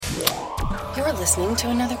You're listening to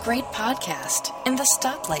another great podcast in the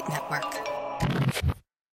Stoplight Network.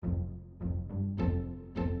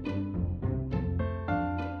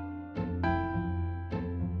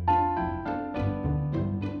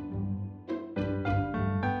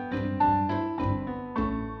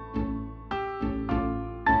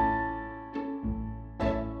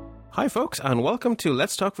 Hi folks, and welcome to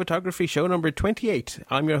Let's Talk Photography show number 28.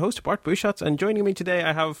 I'm your host, Bart Buschatz, and joining me today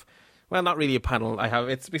I have, well, not really a panel.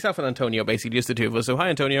 It's myself and Antonio, basically, just the two of us. So hi,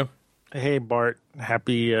 Antonio. Hey, Bart.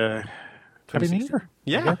 Happy New Year.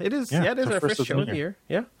 Yeah, it is. Yeah, it is our first show of the year.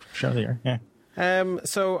 Yeah. Show of the year, yeah.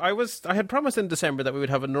 So I had promised in December that we would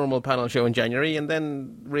have a normal panel show in January, and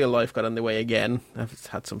then real life got in the way again. I've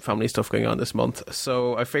had some family stuff going on this month,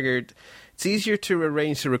 so I figured it's easier to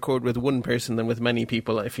arrange to record with one person than with many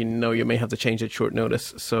people if you know you may have to change at short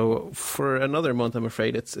notice. So for another month, I'm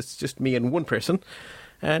afraid it's just me and one person.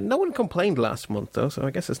 No one complained last month, though, so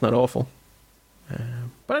I guess it's not awful.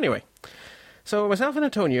 But anyway, so myself and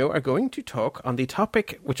Antonio are going to talk on the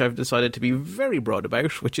topic which I've decided to be very broad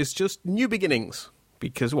about, which is just new beginnings.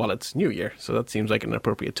 Because, well, it's New Year, so that seems like an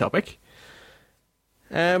appropriate topic.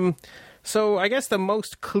 So I guess the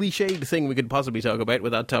most cliched thing we could possibly talk about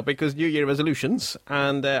with that topic is New Year resolutions.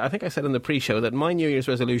 And I think I said in the pre-show that my New Year's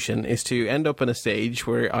resolution is to end up in a stage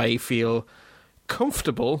where I feel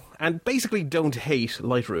comfortable and basically don't hate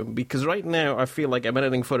Lightroom, because right now I feel like I'm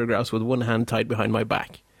editing photographs with one hand tied behind my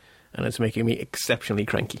back, and it's making me exceptionally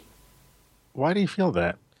cranky. Why do you feel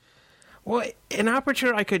that? Well, in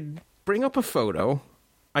Aperture I could bring up a photo,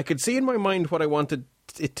 I could see in my mind what I wanted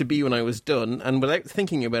it to be when I was done, and without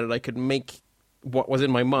thinking about it I could make what was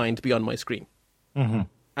in my mind be on my screen. Mm-hmm.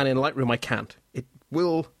 And in Lightroom I can't. It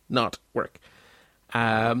will not work.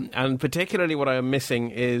 And particularly what I'm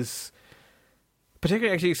missing is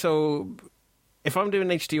so if I'm doing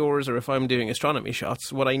HDRs or if I'm doing astronomy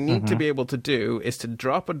shots, what I need to be able to do is to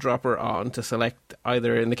drop a dropper on to select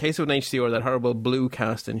either, in the case of an HDR, that horrible blue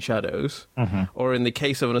cast in shadows, or in the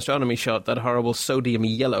case of an astronomy shot, that horrible sodium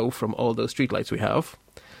yellow from all those streetlights we have.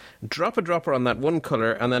 Drop a dropper on that one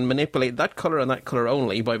colour and then manipulate that colour and that colour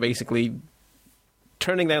only by basically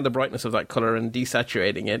turning down the brightness of that colour and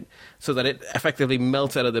desaturating it so that it effectively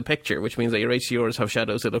melts out of the picture, which means that your HDRs have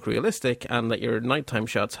shadows that look realistic and that your nighttime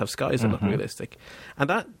shots have skies that look realistic. And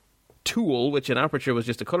that tool, which in Aperture was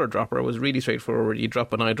just a colour dropper, was really straightforward. You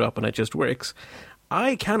drop an eyedrop and it just works.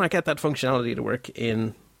 I cannot get that functionality to work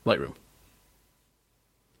in Lightroom.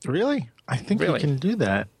 Really? I think you can do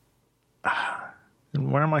that.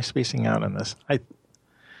 Where am I spacing out on this?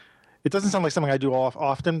 It doesn't sound like something I do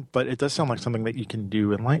often, but it does sound like something that you can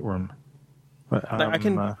do in Lightroom.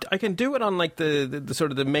 I can do it on like the sort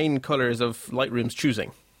of the main colours of Lightroom's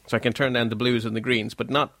choosing. So I can turn down the blues and the greens, but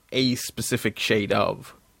not a specific shade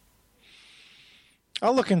of.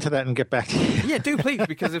 I'll look into that and get back to you. Yeah, do please,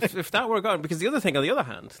 because if that were gone, because the other thing on the other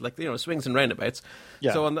hand, like, you know, swings and roundabouts.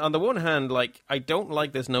 Yeah. So on the one hand, like, I don't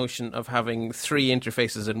like this notion of having three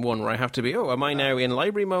interfaces in one, where I have to be, am I now in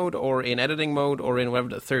library mode or in editing mode or in whatever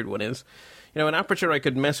the third one is? You know, in Aperture I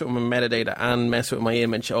could mess with my metadata and mess with my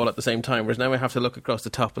image all at the same time, whereas now I have to look across the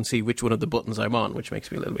top and see which one of the buttons I'm on, which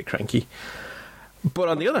makes me a little bit cranky. But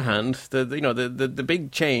on the other hand, the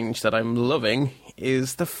big change that I'm loving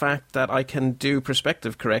is the fact that I can do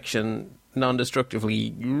perspective correction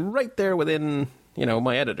non-destructively right there within, you know,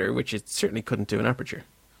 my editor, which it certainly couldn't do in Aperture.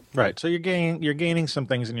 Right. So you're gaining some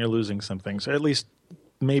things and you're losing some things, or at least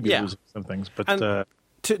maybe losing some things. But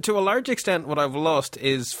to a large extent, what I've lost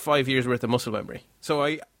is 5 years worth of muscle memory. So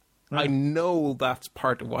I know that's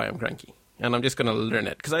part of why I'm cranky. And I'm just going to learn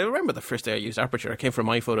it. Because I remember the first day I used Aperture. I came from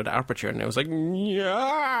iPhoto to Aperture, and I was like,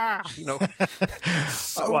 yeah, you know.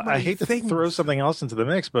 I hate to throw something else into the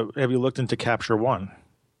mix, but have you looked into Capture One?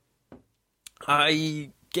 I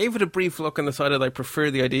gave it a brief look and decided I prefer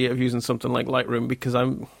the idea of using something like Lightroom because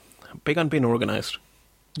I'm big on being organized.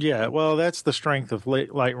 Yeah, well, that's the strength of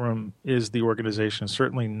Lightroom, is the organization.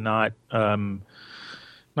 Certainly not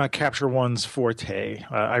Capture One's forte.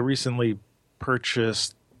 I recently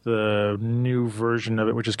purchased the new version of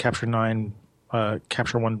it, which is Capture 9,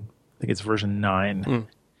 Capture One, I think it's version 9.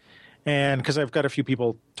 And because I've got a few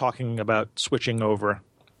people talking about switching over,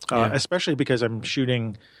 especially because I'm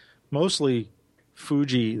shooting mostly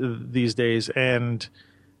Fuji these days, and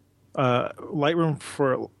Lightroom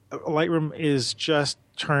is just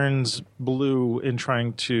turns blue in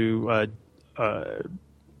trying to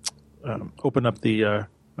open up the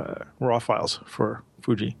RAW files for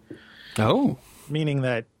Fuji. Oh. Meaning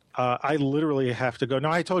that I literally have to go.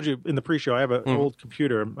 Now, I told you in the pre-show, I have an old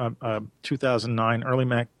computer, 2009,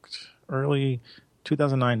 early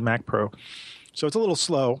 2009 Mac Pro. So it's a little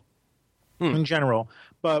slow in general,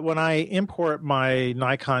 But when I import my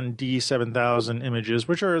Nikon D7000 images,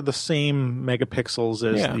 which are the same megapixels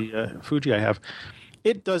as the Fuji I have,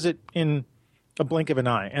 it does it in a blink of an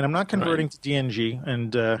eye. And I'm not converting to DNG,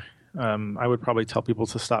 and I would probably tell people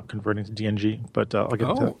to stop converting to DNG, but I'll get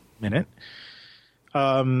into that in a minute.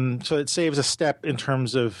 So it saves a step in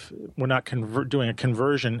terms of we're not doing a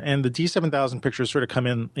conversion. And the D7000 pictures sort of come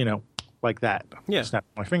in, like that. Yeah. Snap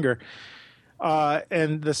my finger.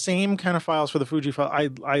 And the same kind of files for the Fuji file,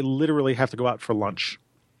 I literally have to go out for lunch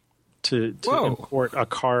to import a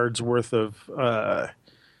card's worth of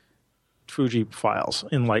Fuji files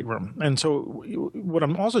in Lightroom. And so what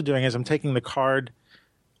I'm also doing is I'm taking the card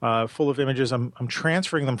full of images, I'm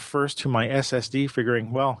transferring them first to my SSD,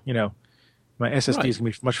 figuring, my SSD is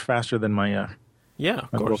going to be much faster than my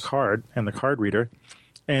little card and the card reader.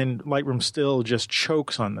 And Lightroom still just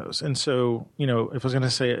chokes on those. And so, if I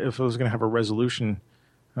was going to have a resolution,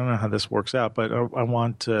 I don't know how this works out, but I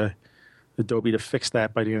want Adobe to fix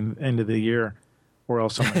that by the end of the year, or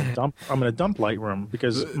else I'm going to dump Lightroom,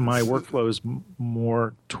 because my workflow is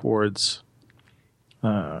more towards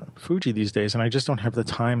Fuji these days, and I just don't have the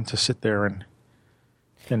time to sit there and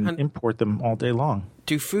import them all day long.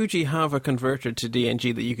 Do Fuji have a converter to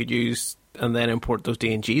DNG that you could use and then import those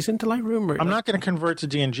DNGs into Lightroom? I'm not going to convert to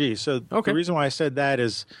DNG. So the reason why I said that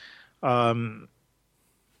is the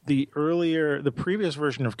previous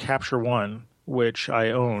version of Capture One, which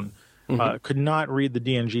I own, could not read the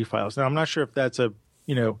DNG files. Now, I'm not sure if that's an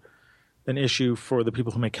issue for the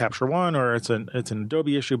people who make Capture One, or it's an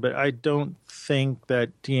Adobe issue, but I don't think that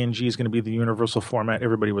DNG is going to be the universal format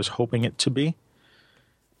everybody was hoping it to be.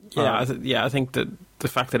 I think that the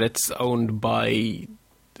fact that it's owned by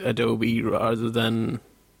Adobe rather than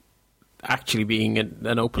actually being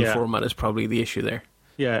an open format is probably the issue there.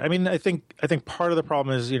 Yeah, I mean, I think part of the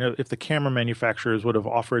problem is, if the camera manufacturers would have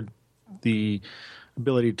offered the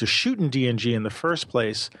ability to shoot in DNG in the first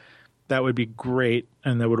place, that would be great,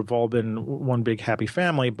 and that would have all been one big happy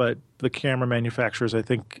family. But the camera manufacturers, I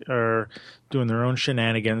think, are doing their own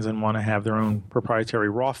shenanigans and want to have their own proprietary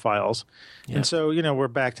RAW files. Yeah. And so, we're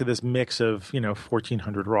back to this mix of,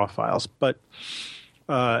 1,400 RAW files. But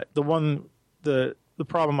the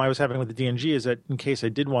problem I was having with the DNG is that in case I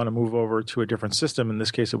did want to move over to a different system, in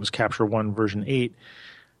this case it was Capture One version 8,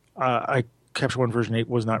 Capture One version 8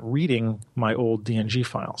 was not reading my old DNG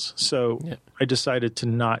files. So I decided to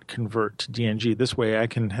not convert to DNG. This way I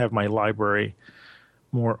can have my library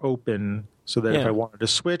more open, so that if I wanted to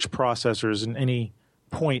switch processors in any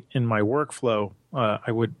point in my workflow,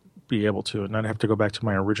 I would be able to, and not have to go back to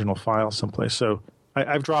my original file someplace. So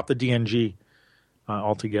I've dropped the DNG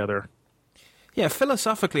altogether. Yeah,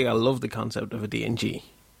 philosophically, I love the concept of a DNG.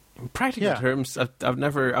 In practical terms, I've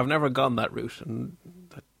never gone that route, and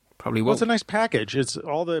that probably won't. Well, it's a nice package. It's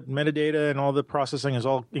all the metadata and all the processing is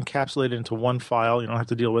all encapsulated into one file. You don't have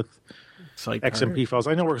to deal with XMP files.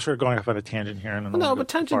 I know we're sort of going off on a tangent here. No, but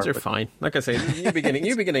tangents are fine. Like I say, new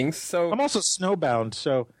beginnings. So I'm also snowbound,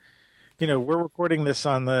 so we're recording this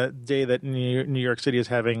on the day that New York City is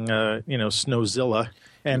having Snowzilla.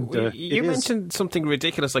 And you mentioned something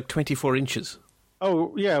ridiculous like 24 inches.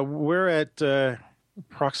 Oh, yeah. We're at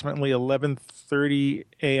approximately 11:30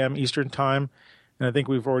 a.m. Eastern time, and I think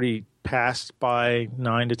we've already passed by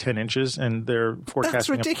 9 to 10 inches, and they're forecasting. That's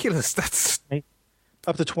ridiculous. That's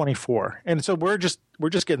up to 24, and so we're just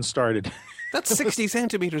getting started. That's 60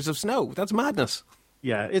 centimeters of snow. That's madness.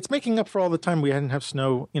 Yeah, it's making up for all the time we hadn't have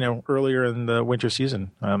snow, earlier in the winter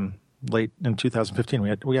season. Late in 2015,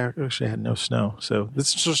 we actually had no snow, so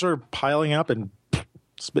this is just sort of piling up and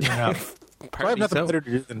spitting out. I have nothing better to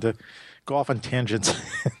do than to go off on tangents.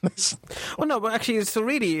 Well, no, but actually, so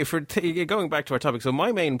really, if we're going back to our topic, so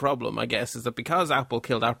my main problem, I guess, is that because Apple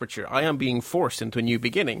killed Aperture, I am being forced into a new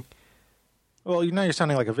beginning. Well, now you're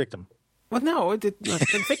sounding like a victim. Well, no,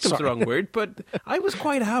 victim's the wrong word, but I was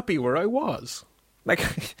quite happy where I was.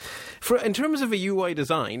 Like, in terms of a UI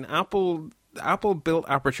design, Apple built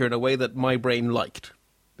Aperture in a way that my brain liked.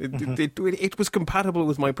 It was compatible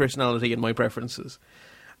with my personality and my preferences.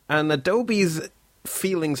 And Adobe's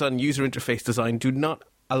feelings on user interface design do not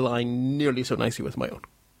align nearly so nicely with my own.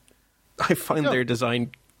 I find their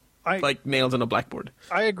design like nails on a blackboard.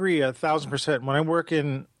 I agree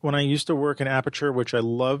 1,000%. When I used to work in Aperture, which I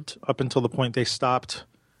loved up until the point they stopped.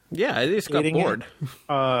 Yeah, it just got bored.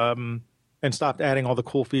 And stopped adding all the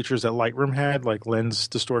cool features that Lightroom had, like lens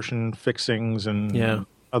distortion fixings and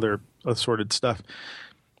other assorted stuff.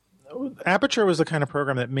 Aperture was the kind of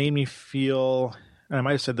program that made me feel, and I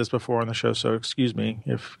might have said this before on the show, so excuse me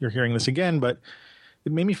if you're hearing this again, but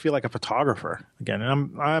it made me feel like a photographer again.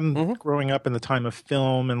 And I'm growing up in the time of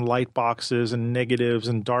film and light boxes and negatives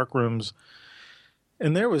and dark rooms.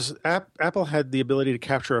 And there was Apple had the ability to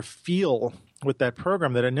capture a feel with that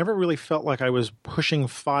program that I never really felt like I was pushing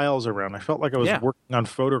files around. I felt like I was working on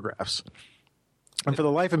photographs. And for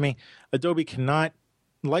the life of me,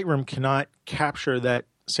 Lightroom cannot capture that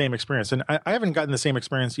same experience. And I haven't gotten the same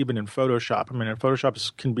experience even in Photoshop. I mean,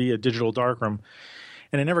 Photoshop can be a digital darkroom,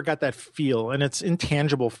 and I never got that feel, and it's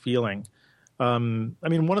intangible feeling. I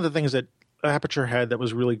mean, one of the things that Aperture had that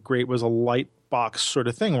was really great was a light box sort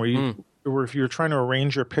of thing where if you're trying to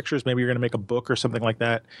arrange your pictures, maybe you're going to make a book or something like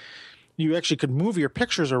that, you actually could move your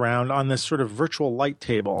pictures around on this sort of virtual light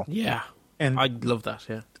table. Yeah. And I love that,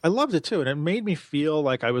 yeah. I loved it too, and it made me feel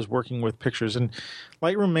like I was working with pictures. And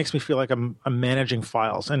Lightroom makes me feel like I'm managing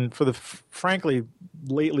files. And frankly,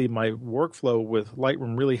 lately my workflow with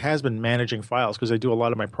Lightroom really has been managing files because I do a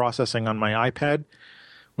lot of my processing on my iPad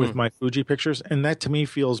with my Fuji pictures, and that to me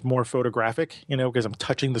feels more photographic, because I'm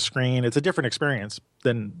touching the screen. It's a different experience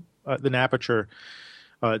than Aperture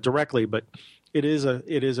directly, but it is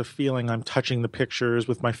a feeling. I'm touching the pictures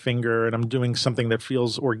with my finger, and I'm doing something that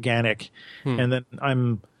feels organic, and then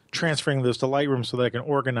I'm transferring those to Lightroom so that I can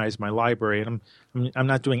organize my library. And I'm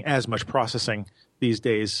not doing as much processing these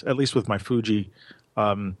days, at least with my Fuji,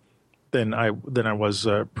 than I was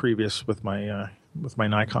previous with my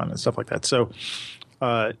Nikon and stuff like that. So.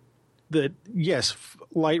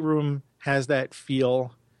 Lightroom has that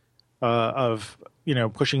feel of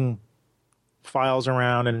pushing files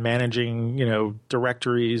around and managing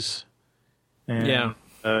directories, and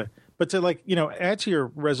but to add to your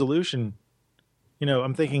resolution,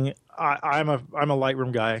 I'm thinking I'm a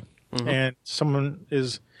Lightroom guy, and some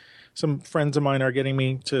friends of mine are getting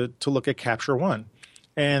me to look at Capture One,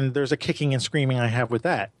 and there's a kicking and screaming I have with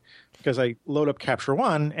that. Because I load up Capture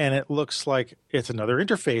One and it looks like it's another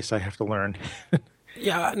interface I have to learn.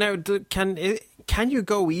 Yeah. Now, can you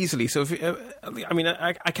go easily? So,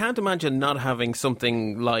 I can't imagine not having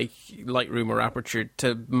something like Lightroom or Aperture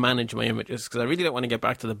to manage my images, because I really don't want to get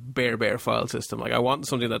back to the bare file system. Like, I want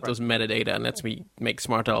something that does metadata and lets me make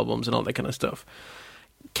smart albums and all that kind of stuff.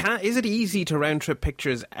 Is it easy to round trip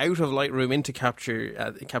pictures out of Lightroom into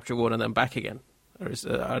Capture One and then back again? Or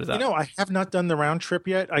how does that? I have not done the round trip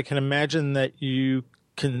yet. I can imagine that you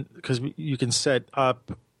can, because you can set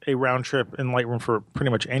up a round trip in Lightroom for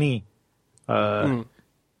pretty much any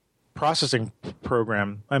processing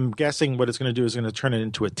program. I'm guessing what it's going to do is going to turn it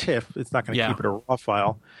into a TIFF. It's not going to keep it a raw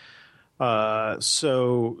file.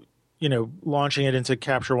 So, launching it into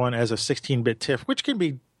Capture One as a 16-bit TIFF, which can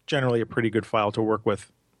be generally a pretty good file to work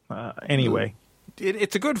with anyway.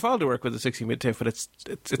 It's a good file to work with, a 16-bit TIFF, but it's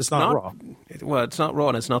not raw. It's not raw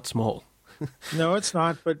and it's not small. No, it's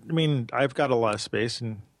not. But I mean, I've got a lot of space,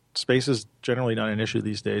 and space is generally not an issue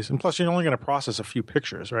these days. And plus, you're only going to process a few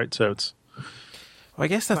pictures, right? So it's. Well, I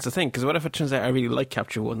guess that's the thing, because what if it turns out I really like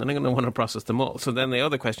Capture One? Then I'm going to want to process them all. So then the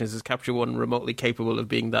other question is Capture One remotely capable of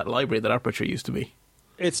being that library that Aperture used to be?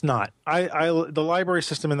 It's not. The library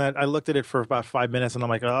system in that, I looked at it for about 5 minutes, and I'm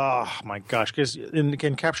like, oh my gosh, because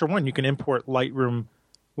in Capture One you can import Lightroom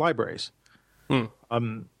libraries,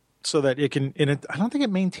 so that it can. I don't think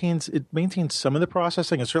it maintains some of the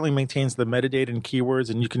processing. It certainly maintains the metadata and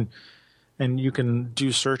keywords, and you can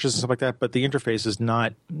do searches and stuff like that. But the interface is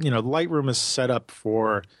not. Lightroom is set up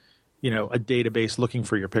for, a database looking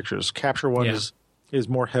for your pictures. Capture One is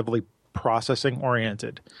more heavily processing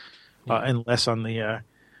oriented, and less on the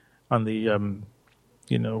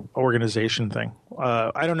organization thing.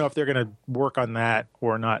 I don't know if they're going to work on that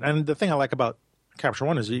or not. And the thing I like about Capture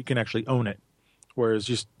One is that you can actually own it, whereas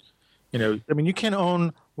you can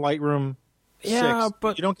own Lightroom 6,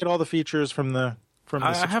 but you don't get all the features from the.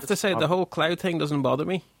 I have to say, the whole cloud thing doesn't bother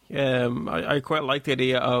me. I quite like the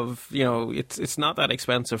idea of, it's not that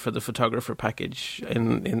expensive for the photographer package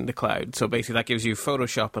in the cloud. So basically that gives you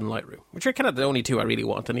Photoshop and Lightroom, which are kind of the only two I really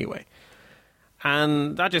want anyway.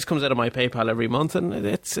 And that just comes out of my PayPal every month, and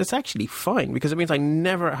it's actually fine, because it means I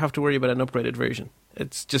never have to worry about an upgraded version.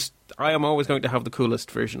 It's just, I am always going to have the coolest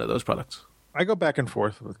version of those products. I go back and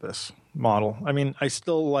forth with this model. I mean, I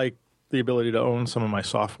still like the ability to own some of my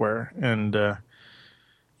software, and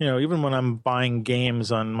even when I'm buying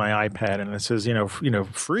games on my iPad and it says,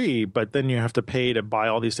 free, but then you have to pay to buy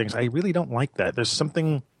all these things, I really don't like that. There's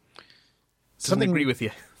something agree with you.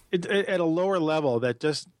 At a lower level that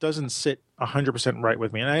just doesn't sit 100% right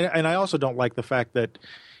with me. And I also don't like the fact that,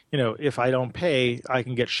 if I don't pay, I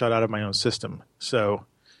can get shut out of my own system. So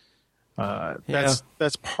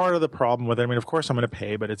that's part of the problem with it. I mean, of course I'm going to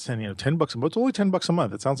pay, but it's $10 a month. It's only $10 a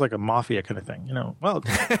month. It sounds like a mafia kind of thing. Well,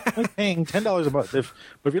 I'm paying $10 a month. But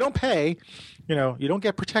if you don't pay, you don't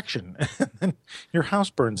get protection. And your house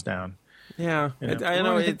burns down. Yeah, I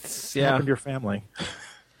know it's happened to your family.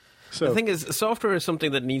 So the thing is, software is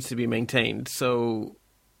something that needs to be maintained. So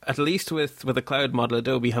at least with a cloud model,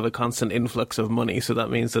 Adobe have a constant influx of money. So that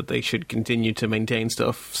means that they should continue to maintain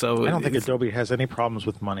stuff. So I don't think Adobe has any problems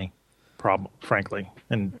with money, frankly.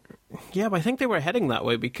 And yeah, but I think they were heading that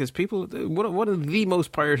way because people, one of the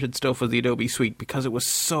most pirated stuff was the Adobe Suite because it was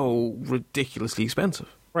so ridiculously expensive.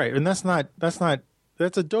 right, and that's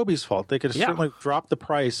Adobe's fault. They could have certainly dropped the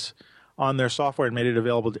price on their software and made it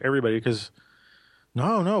available to everybody because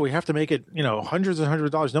no, we have to make it, hundreds and hundreds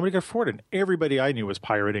of dollars. Nobody could afford it. And everybody I knew was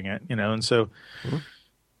pirating it, and so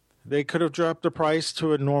they could have dropped the price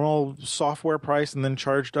to a normal software price and then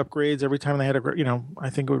charged upgrades every time they had I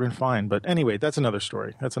think it would have been fine. But anyway, that's another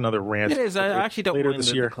story. That's another rant. It is. I actually don't mind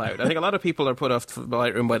the cloud. I think a lot of people are put off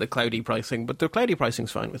Lightroom by the cloudy pricing, but the cloudy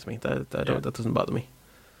pricing's fine with me. That doesn't bother me.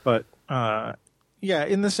 But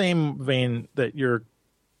in the same vein that you're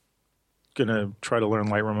going to try to learn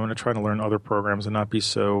Lightroom, I'm going to try to learn other programs and not be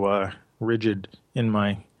so rigid in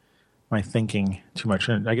my thinking too much.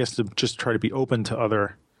 And I guess to just try to be open to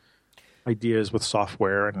other ideas with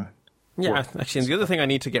software and actually, and the other thing I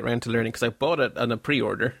need to get around to learning, because I bought it on a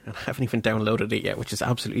pre-order and I haven't even downloaded it yet, which is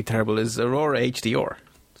absolutely terrible, is Aurora HDR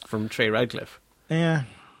from Trey Radcliffe. Yeah,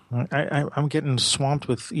 I'm getting swamped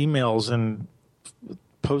with emails and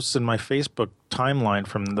posts in my Facebook timeline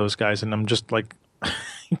from those guys, and I'm just like,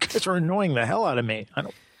 you guys are annoying the hell out of me. I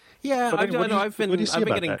know I've been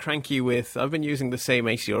getting cranky with. I've been using the same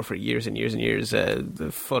HDR for years and years and years,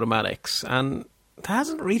 the Photomatics, and there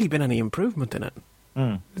hasn't really been any improvement in it.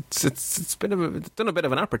 It's done a bit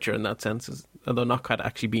of an aperture in that sense, although not quite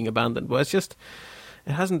actually being abandoned. But it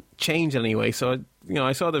hasn't changed anyway. So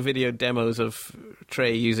I saw the video demos of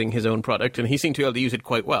Trey using his own product, and he seemed to be able to use it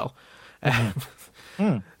quite well.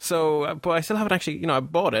 So, but I still haven't actually, I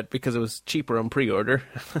bought it because it was cheaper on pre-order.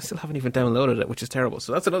 I still haven't even downloaded it, which is terrible.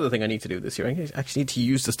 So that's another thing I need to do this year. I actually need to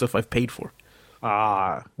use the stuff I've paid for.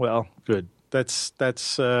 Well, good.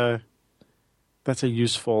 That's a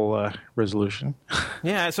useful resolution.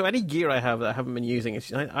 Yeah, so any gear I have that I haven't been using,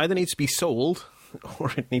 it either needs to be sold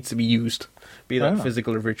or it needs to be used, be that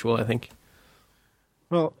physical or virtual, I think.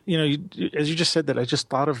 Well, as you just said that, I just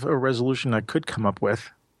thought of a resolution I could come up with,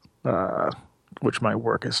 which might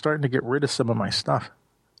work. Is starting to get rid of some of my stuff,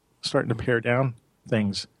 starting to pare down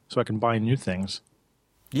things so I can buy new things.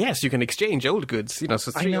 Yes, you can exchange old goods.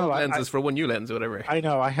 So 3 old lenses for one new lens or whatever. I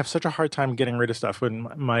know. I have such a hard time getting rid of stuff. When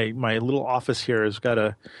my little office here has got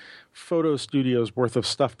a photo studio's worth of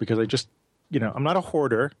stuff because I just, I'm not a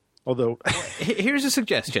hoarder, although... Here's a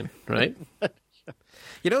suggestion, right?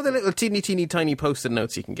 The little teeny tiny Post-it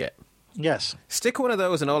notes you can get? Yes. Stick one of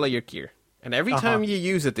those in all of your gear. And every time you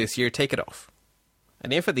use it this year, take it off.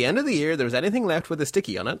 And if at the end of the year there's anything left with a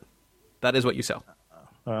sticky on it, that is what you sell.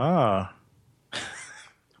 But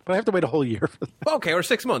I have to wait a whole year for that. Okay, or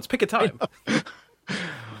 6 months. Pick a time.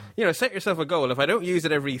 Set yourself a goal. If I don't use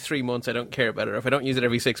it every 3 months, I don't care about it. Or if I don't use it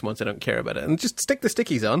every 6 months, I don't care about it. And just stick the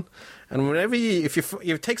stickies on. And whenever if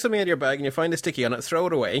you take something out of your bag and you find a sticky on it, throw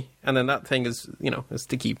it away. And then that thing is, is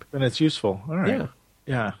to keep. And it's useful. All right.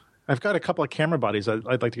 Yeah. I've got a couple of camera bodies I'd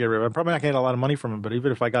like to get rid of. I'm probably not going to get a lot of money from them, but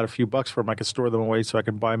even if I got a few bucks for them, I could store them away so I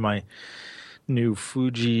can buy my new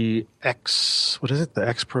Fuji X, what is it? The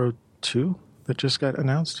X Pro 2 that just got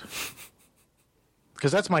announced?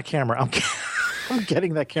 Because that's my camera. I'm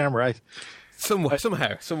getting that camera.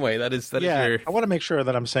 Somehow, some way. That is your... I want to make sure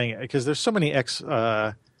that I'm saying it because there's so many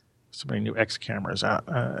new X cameras out.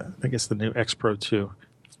 I think it's the new X Pro 2.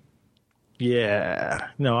 Yeah,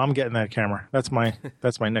 no, I'm getting that camera. That's my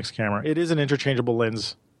next camera. It is an interchangeable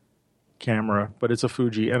lens camera, but it's a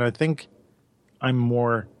Fuji, and I think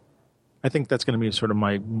that's going to be sort of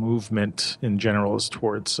my movement in general is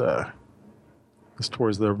towards the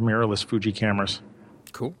mirrorless Fuji cameras.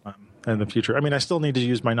 Cool. In the future, I mean, I still need to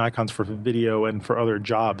use my Nikons for video and for other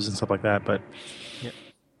jobs and stuff like that, but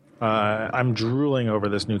I'm drooling over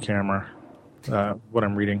this new camera. What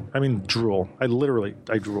I'm reading, I mean, drool. I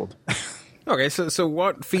drooled. Okay, so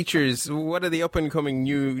what are the up-and-coming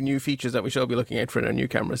new features that we shall be looking at for our new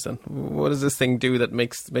cameras then? What does this thing do that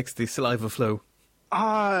makes the saliva flow?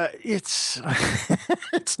 It's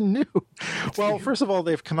it's new. Well, first of all,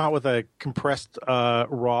 they've come out with a compressed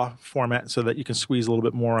RAW format so that you can squeeze a little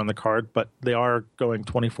bit more on the card, but they are going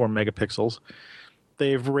 24 megapixels.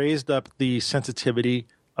 They've raised up the sensitivity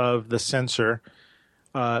of the sensor,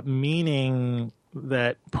 meaning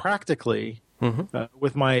that practically...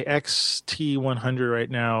 with my XT100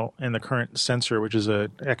 right now and the current sensor, which is a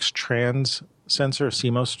X-Trans sensor,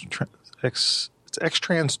 CMOS, it's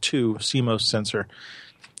X-Trans 2 CMOS sensor,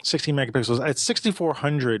 16 megapixels. It's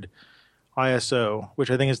 6400 ISO,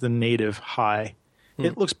 which I think is the native high.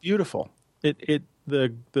 It looks beautiful. It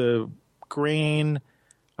the grain,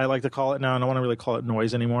 I like to call it now, I don't want to really call it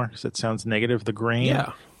noise anymore because it sounds negative. The grain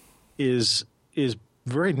is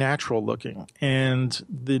very natural looking. And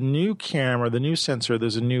the new camera, the new sensor,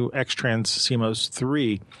 there's a new X-Trans CMOS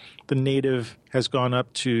 3. The native has gone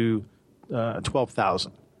up to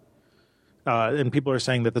 12,000. And people are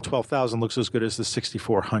saying that the 12,000 looks as good as the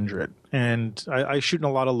 6,400. And I shoot in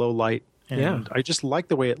a lot of low light, and I just like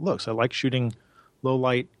the way it looks. I like shooting low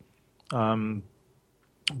light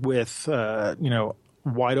with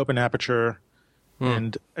wide open aperture,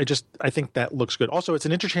 and I think that looks good. Also, it's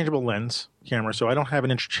an interchangeable lens camera, so I don't have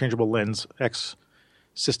an interchangeable lens X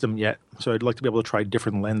system yet. So I'd like to be able to try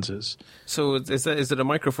different lenses. So is it a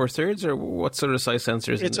Micro Four Thirds, or what sort of size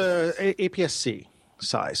sensor is it? It's a APS-C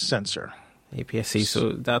size sensor. APS-C.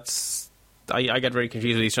 So that's I get very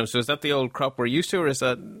confused with these terms. So is that the old crop we're used to, or is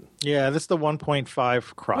that? Yeah, that's the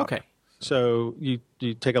 1.5 crop. Okay. So you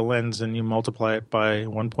take a lens and you multiply it by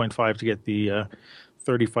 1.5 to get the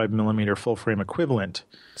 35 millimeter full frame equivalent.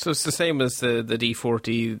 So it's the same as the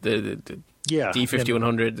D40, the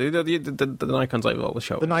D50-100, the Nikons I've always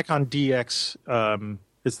shown. The Nikon DX,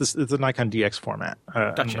 it's the Nikon DX format.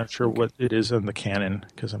 Gotcha. I'm not sure what it is in the Canon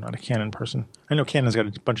because I'm not a Canon person. I know Canon's got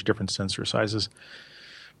a bunch of different sensor sizes.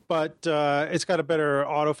 But it's got a better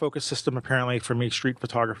autofocus system apparently. For me, street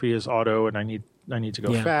photography is auto, and I need to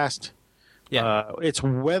go fast. Yeah. It's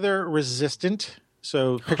weather resistant.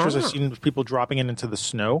 So pictures I've seen of people dropping it into the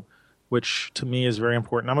snow, which to me is very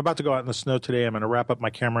important. I'm about to go out in the snow today. I'm going to wrap up my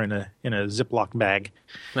camera in a Ziploc bag.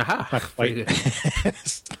 Aha. Not quite.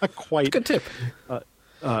 It's not quite. Good tip.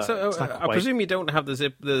 So I presume you don't have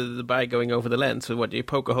the bag going over the lens. So what, do you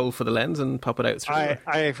poke a hole for the lens and pop it out through?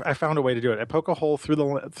 I found a way to do it. I poke a hole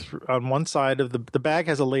through on one side of the bag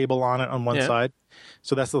has a label on it on one side.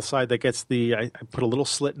 So that's the side that gets I put a little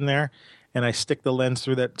slit in there. And I stick the lens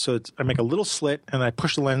through that. So I make a little slit, and I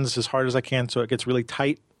push the lens as hard as I can so it gets really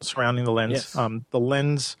tight surrounding the lens. Yes. The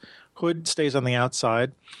lens hood stays on the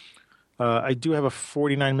outside. I do have a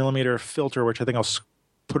 49 millimeter filter, which I think I'll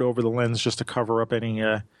put over the lens just to cover up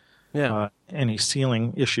any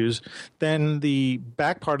sealing issues. Then the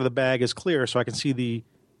back part of the bag is clear, so I can see the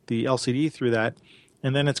LCD through that.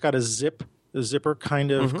 And then it's got a zipper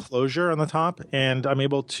kind of closure on the top, and I'm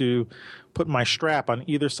able to put my strap on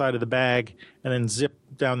either side of the bag and then zip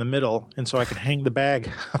down the middle, and so I can hang the bag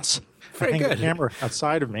outside, the camera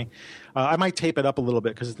outside of me. I might tape it up a little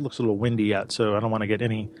bit because it looks a little windy out, so I don't want to get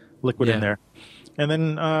any liquid in there. And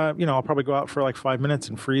then I'll probably go out for like 5 minutes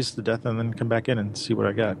and freeze to death, and then come back in and see what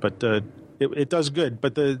I got. But it does good.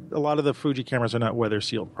 But a lot of the Fuji cameras are not weather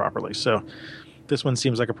sealed properly, so this one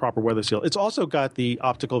seems like a proper weather seal. It's also got the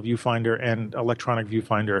optical viewfinder and electronic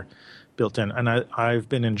viewfinder built in, and I've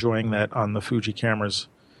been enjoying that on the Fuji cameras.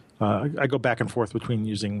 I go back and forth between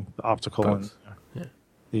using the optical and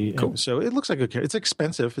the. Cool. So it looks like a camera. It's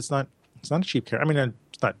expensive. It's not a cheap camera. I mean,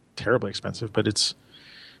 it's not terribly expensive, but it's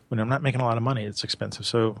when I'm not making a lot of money, it's expensive.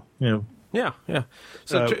 So Yeah.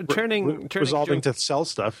 So turning resolving junk, to sell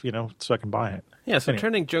stuff, so I can buy it. Yeah, so anyway.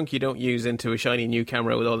 Turning junk you don't use into a shiny new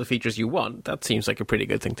camera with all the features you want, that seems like a pretty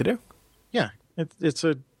good thing to do. Yeah, it's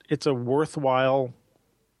a worthwhile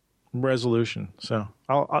resolution. So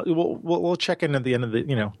we'll check in at the end of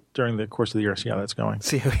the during the course of the year, see how that's going.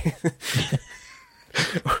 See how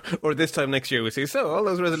or this time next year we see. So all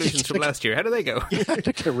those resolutions from last year, how do they go?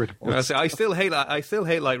 Get rid of them. I still hate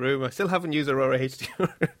Lightroom. I still haven't used Aurora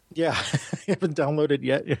HDR. Yeah, I haven't downloaded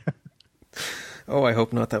yet. Oh, I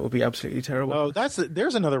hope not. That would be absolutely terrible. Oh,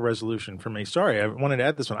 there's another resolution for me. Sorry, I wanted to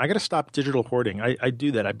add this one. I got to stop digital hoarding. I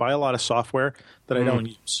do that. I buy a lot of software that I don't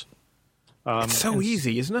use. It's so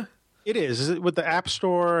easy, isn't it? It is. With the App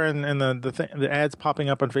Store and the ads popping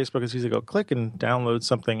up on Facebook, it's easy to go click and download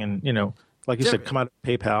something, and like you said, come out of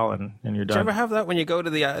PayPal and you're done. Do you ever have that when you go to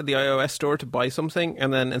the iOS store to buy something,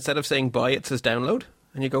 and then instead of saying buy, it says download,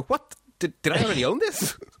 and you go, what? Did I already own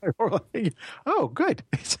this? Oh, good.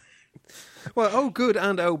 Well, oh, good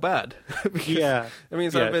and oh, bad. Yeah. I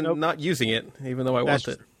mean, I've been not using it, even though I want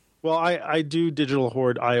it. Well, I do digital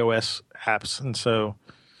hoard iOS apps, and so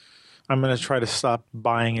I'm going to try to stop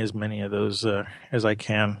buying as many of those as I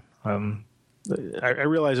can. I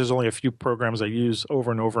realize there's only a few programs I use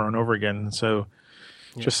over and over and over again, so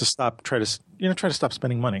just to try to stop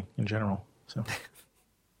spending money in general.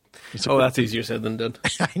 So, that's easier said than done.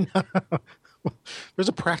 I know. Well, there's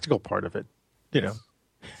a practical part of it,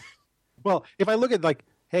 Well, if I look at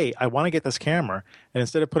hey, I want to get this camera, and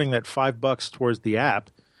instead of putting that $5 towards the app,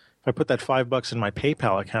 if I put that $5 in my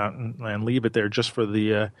PayPal account and leave it there just for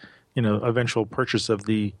the eventual purchase of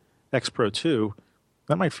the X Pro 2,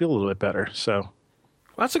 that might feel a little bit better. So,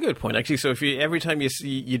 That's a good point, actually. So if every time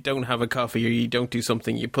you don't have a coffee or you don't do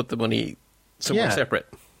something, you put the money somewhere separate.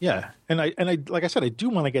 Yeah, and I like I said, I do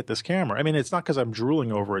want to get this camera. I mean, it's not because I'm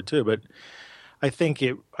drooling over it too, but I think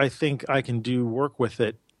I can do work with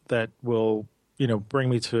it that will bring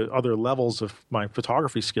me to other levels of my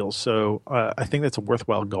photography skills. So I think that's a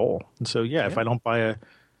worthwhile goal. And so if I don't buy a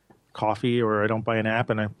coffee or I don't buy an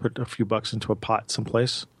app and I put a few bucks into a pot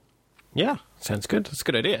someplace. Yeah, sounds good. That's a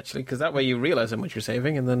good idea, actually, because that way you realize how much you're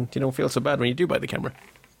saving and then you don't feel so bad when you do buy the camera.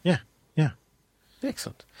 Yeah.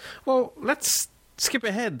 Excellent. Well, let's skip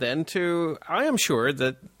ahead then to, I am sure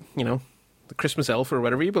that, the Christmas elf or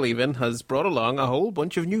whatever you believe in has brought along a whole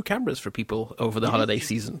bunch of new cameras for people over the holiday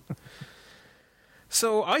season.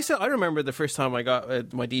 So I remember the first time I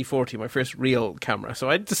got my D40, my first real camera. So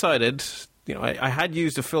I decided, I had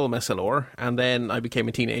used a film SLR, and then I became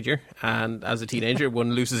a teenager. And as a teenager,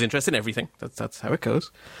 one loses interest in everything. That's how it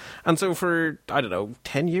goes. And so for,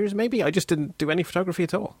 10 years maybe, I just didn't do any photography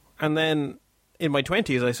at all. And then in my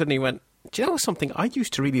 20s, I suddenly went, do you know something? I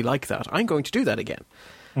used to really like that. I'm going to do that again.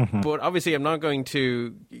 Mm-hmm. But obviously I'm not going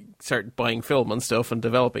to start buying film and stuff and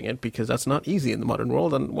developing it because that's not easy in the modern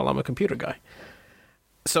world. And, I'm a computer guy.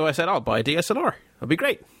 So I said, I'll buy a DSLR. That'll be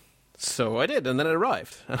great. So I did, and then it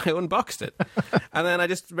arrived, and I unboxed it. And then I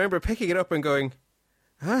just remember picking it up and going,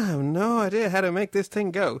 I have no idea how to make this thing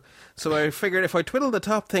go. So I figured if I twiddle the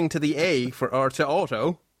top thing to the A or to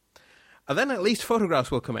auto, then at least photographs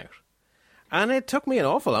will come out. And it took me an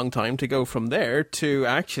awful long time to go from there to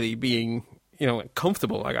actually being,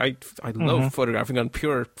 comfortable. Like I love photographing on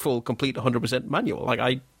pure, full, complete, 100% manual.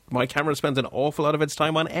 Like my camera spends an awful lot of its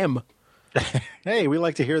time on M. Hey, we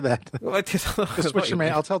like to hear that. The Switcher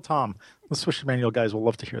Manual. I'll tell Tom. The Switcher Manual guys will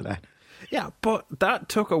love to hear that. Yeah, but that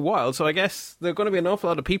took a while. So I guess there are going to be an awful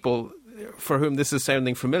lot of people for whom this is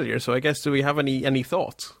sounding familiar. So I guess, do we have any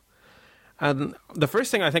thoughts? And the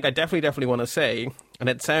first thing I think I definitely want to say, and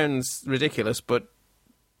it sounds ridiculous, but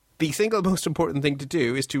the single most important thing to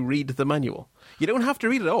do is to read the manual. You don't have to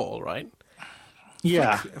read it all, right?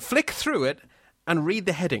 Yeah. Flick through it and read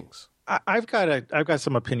the headings. I've got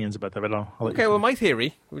some opinions about that, but I'll let okay, you well, my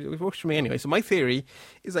theory, it works for me anyway, so my theory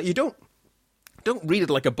is that you don't read it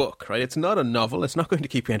like a book, right? It's not a novel. It's not going to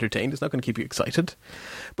keep you entertained. It's not going to keep you excited.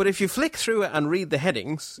 But if you flick through it and read the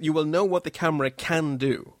headings, you will know what the camera can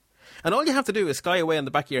do. And all you have to do is sky away on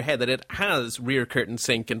the back of your head that it has rear curtain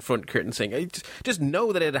sync and front curtain sync. Just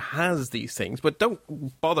know that it has these things, but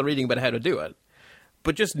don't bother reading about how to do it.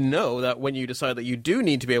 But just know that when you decide that you do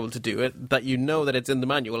need to be able to do it, that you know that it's in the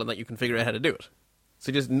manual and that you can figure out how to do it.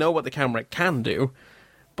 So just know what the camera can do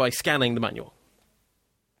by scanning the manual.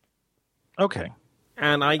 Okay.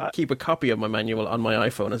 And I keep a copy of my manual on my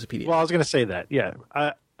iPhone as a PDF. Well, I was going to say that, yeah.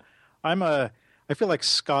 I feel like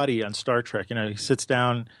Scotty on Star Trek. He sits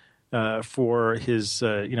down for his,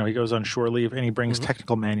 he goes on shore leave and he brings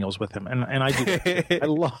technical manuals with him. And I do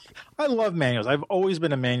that. I love manuals. I've always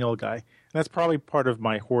been a manual guy. And that's probably part of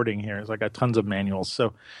my hoarding here is I got tons of manuals.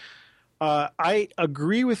 So I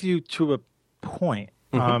agree with you to a point.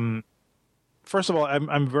 First of all,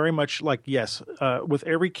 I'm very much like, yes, with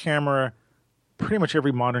every camera, pretty much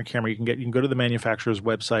every modern camera you can go to the manufacturer's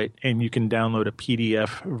website and you can download a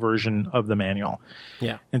PDF version of the manual.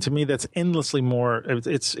 Yeah. And to me, that's endlessly more,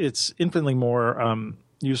 it's infinitely more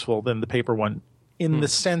useful than the paper one in the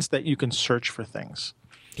sense that you can search for things.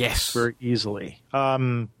 Yes. Very easily.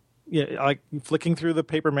 Like flicking through the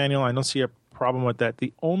paper manual, I don't see a problem with that.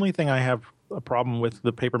 The only thing I have a problem with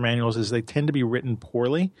the paper manuals is they tend to be written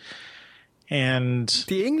poorly. And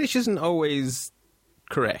the English isn't always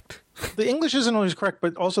correct. The English isn't always correct,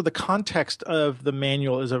 but also the context of the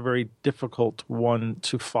manual is a very difficult one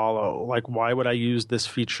to follow. Like, why would I use this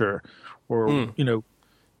feature? Or,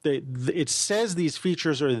 it says these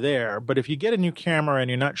features are there, but if you get a new camera and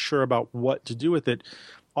you're not sure about what to do with it,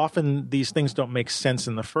 often these things don't make sense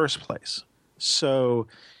in the first place. So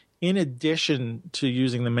in addition to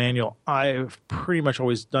using the manual, I've pretty much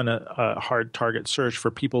always done a hard target search for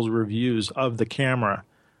people's reviews of the camera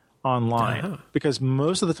online, because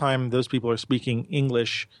most of the time those people are speaking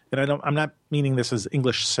English, and I'm not meaning this as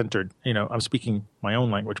English centered. I'm speaking my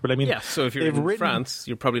own language, but I mean, yeah. So if you're in France,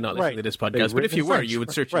 you're probably not listening to this podcast. But if you were, you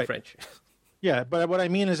would search in French. Yeah, but what I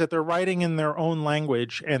mean is that they're writing in their own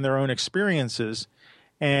language and their own experiences,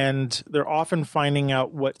 and they're often finding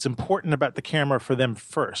out what's important about the camera for them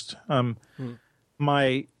first.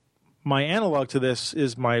 My analog to this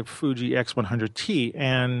is my Fuji X100T,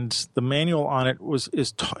 and the manual on it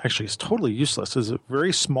is totally useless. It's a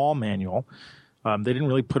very small manual. They didn't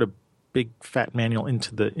really put a big fat manual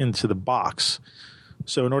into the box.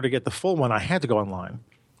 So in order to get the full one, I had to go online.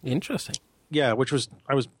 Interesting. Yeah, I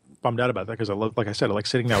was bummed out about that because like I said, I like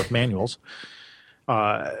sitting down with manuals.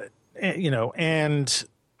 And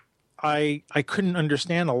I couldn't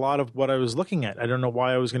understand a lot of what I was looking at. I don't know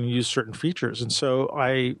why I was going to use certain features, and so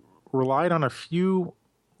I relied on a few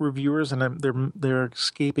reviewers, and they're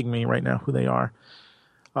escaping me right now who they are.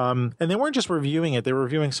 And they weren't just reviewing it; they were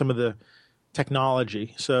reviewing some of the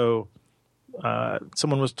technology. So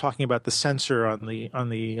someone was talking about the sensor on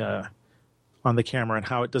the camera and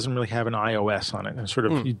how it doesn't really have an iOS on it, and sort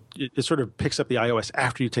of it sort of picks up the iOS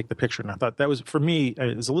after you take the picture. And I thought that was, for me,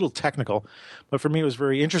 it was a little technical, but for me it was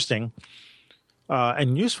very interesting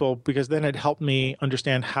and useful because then it helped me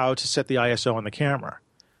understand how to set the ISO on the camera.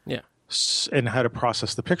 Yeah. And how to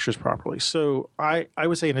process the pictures properly. So I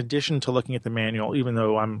would say, in addition to looking at the manual, even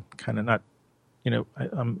though I'm kind of not,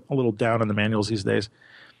 I'm a little down on the manuals these days,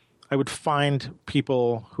 I would find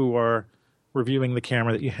people who are reviewing the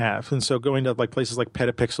camera that you have. And so going to like places like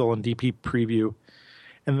Petapixel and DP Preview,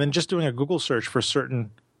 and then just doing a Google search for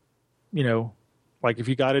certain, like if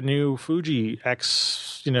you got a new Fuji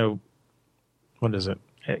X, what is it?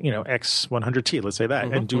 X100T, let's say that,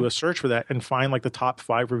 and do a search for that and find like the top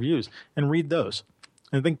 5 reviews and read those.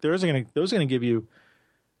 And I think those are going to give you,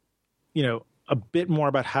 a bit more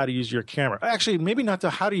about how to use your camera. Actually, maybe not to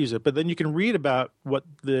how to use it, but then you can read about what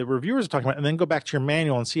the reviewers are talking about and then go back to your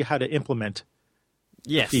manual and see how to implement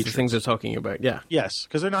the things they're talking about. Yeah. Yes,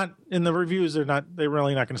 because they're not in the reviews. They're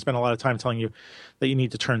really not going to spend a lot of time telling you that you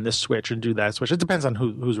need to turn this switch and do that switch. It depends on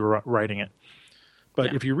who's writing it.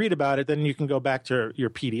 But if you read about it, then you can go back to your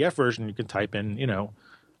PDF version. You can type in,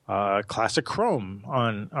 classic Chrome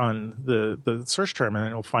on the search term, and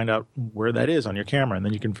it'll find out where that is on your camera, and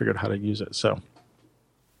then you can figure out how to use it. So,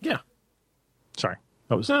 yeah. Sorry,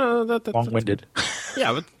 that was that's long-winded.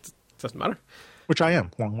 Yeah, but it doesn't matter. Which I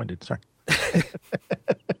am long-winded. Sorry.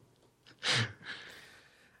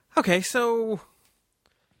 Okay, so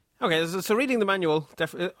reading the manual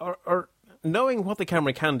or knowing what the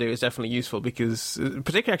camera can do is definitely useful because,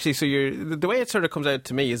 particularly actually, so the way it sort of comes out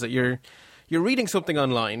to me is that you're reading something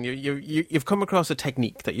online. You've come across a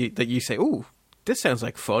technique that you say, "Ooh, this sounds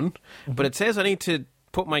like fun," but it says I need to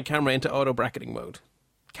put my camera into auto bracketing mode.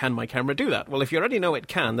 Can my camera do that? Well, if you already know it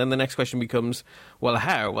can, then the next question becomes, well,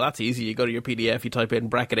 how? Well, that's easy. You go to your PDF, you type in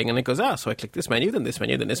bracketing, and it goes, so I click this menu, then this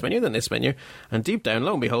menu, then this menu, then this menu, and deep down,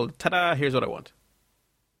 lo and behold, ta-da! Here's what I want.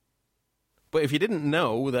 But if you didn't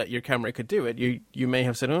know that your camera could do it, you may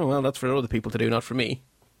have said, oh, well, that's for other people to do, not for me.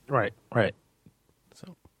 Right.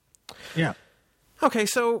 So, yeah. Okay,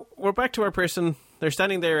 so we're back to our person. They're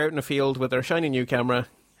standing there out in a field with their shiny new camera.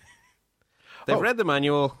 They've read the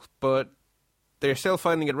manual, but they're still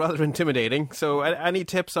finding it rather intimidating. So any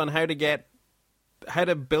tips on how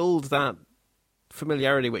to build that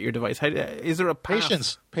familiarity with your device? Is there a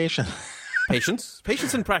path? Patience.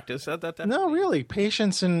 Patience and practice. No, really.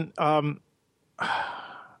 Patience and...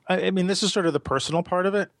 I mean, this is sort of the personal part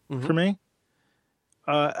of it for me.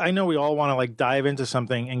 I know we all want to like dive into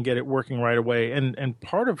something and get it working right away. And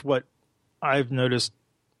part of what I've noticed,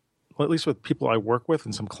 well, at least with people I work with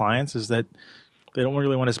and some clients, is that they don't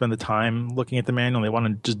really want to spend the time looking at the manual. They want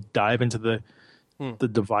to just dive into the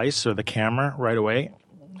device or the camera right away.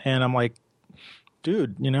 And I'm like,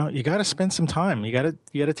 dude, you got to spend some time. You got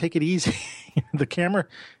to take it easy. The camera,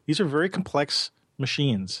 these are very complex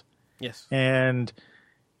machines. Yes. And,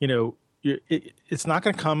 it's not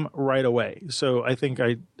going to come right away. So I think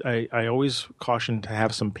I always caution to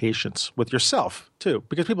have some patience with yourself, too,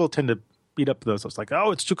 because people tend to beat up those. It's like, oh,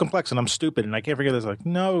 it's too complex and I'm stupid and I can't figure this. Like,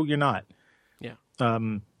 no, you're not. Yeah.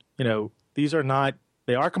 These are not,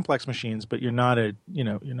 they are complex machines, but you're not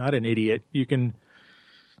an idiot. You can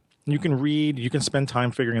read, you can spend time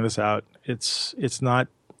figuring this out. It's not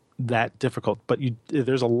that difficult, but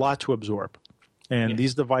there's a lot to absorb. And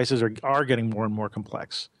these devices are getting more and more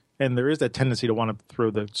complex. And there is that tendency to want to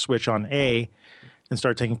throw the switch on A and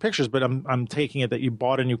start taking pictures. But I'm taking it that you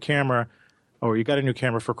bought a new camera or you got a new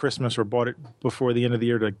camera for Christmas or bought it before the end of the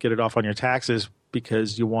year to get it off on your taxes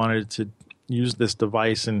because you wanted to use this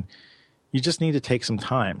device and you just need to take some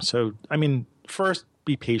time. So, I mean, first,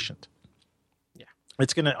 be patient. Yeah. I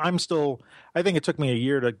think it took me a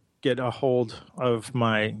year to get a hold of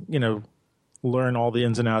my, learn all the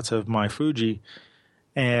ins and outs of my Fuji,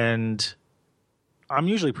 and I'm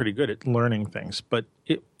usually pretty good at learning things, but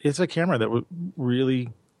it's a camera that really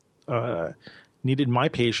needed my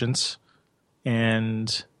patience,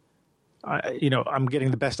 and I'm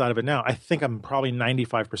getting the best out of it now. I think I'm probably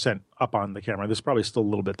 95% up on the camera. There's probably still a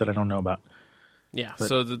little bit that I don't know about. Yeah, but,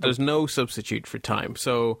 so there's no substitute for time.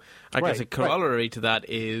 So I guess a corollary to that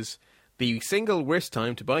is the single worst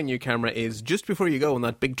time to buy a new camera is just before you go on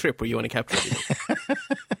that big trip where you want to capture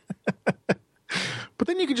it. But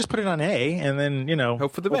then you can just put it on A, and then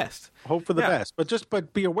hope for the best. Hope for the best,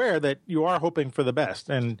 but be aware that you are hoping for the best.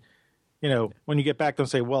 And when you get back, don't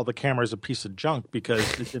say, "Well, the camera is a piece of junk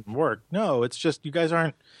because it didn't work." No, it's just you guys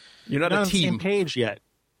aren't. You're not a on team. the same page yet.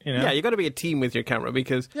 Yeah, you got to be a team with your camera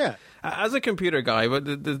because as a computer guy, but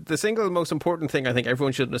the single most important thing I think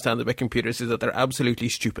everyone should understand about computers is that they're absolutely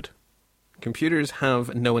stupid. Computers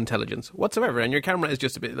have no intelligence whatsoever, and your camera is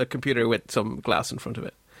just a computer with some glass in front of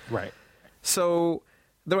it. Right. So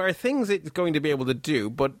there are things it's going to be able to do,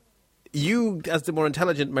 but you, as the more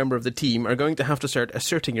intelligent member of the team, are going to have to start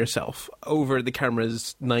asserting yourself over the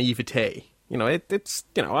camera's naivete. It's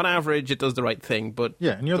on average it does the right thing, but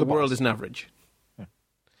and you're the the world boss. isn't average. Yeah.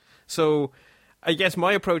 So I guess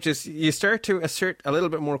my approach is you start to assert a little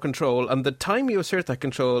bit more control, and the time you assert that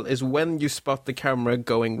control is when you spot the camera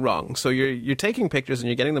going wrong. So you're taking pictures and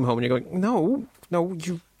you're getting them home and you're going, no,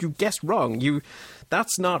 you guessed wrong.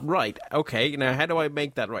 That's not right. Okay, now how do I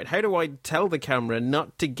make that right? How do I tell the camera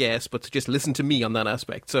not to guess, but to just listen to me on that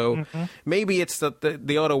aspect? So maybe it's that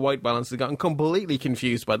the auto white balance has gotten completely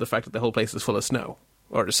confused by the fact that the whole place is full of snow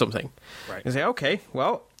or something. Right. You say, okay,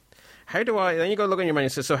 well, how do I? Then you go look on your menu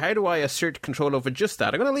and say, so how do I assert control over just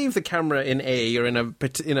that? I'm going to leave the camera in A or in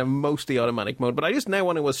a mostly automatic mode, but I just now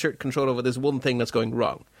want to assert control over this one thing that's going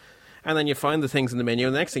wrong. And then you find the things in the menu,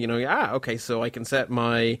 and the next thing you know, okay, so I can set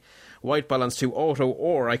my white balance to auto,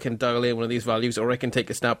 or I can dial in one of these values, or I can take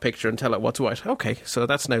a snap picture and tell it what's white. Okay, so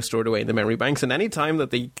that's now stored away in the memory banks, and any time that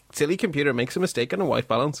the silly computer makes a mistake on a white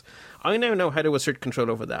balance, I now know how to assert control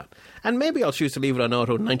over that. And maybe I'll choose to leave it on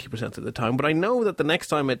auto 90% of the time, but I know that the next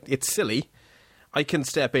time it's silly, I can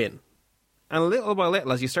step in. And little by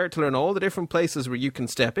little, as you start to learn all the different places where you can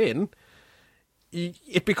step in,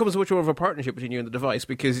 it becomes much more of a partnership between you and the device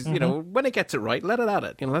because, when it gets it right, let it at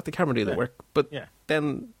it. Let the camera do the work. But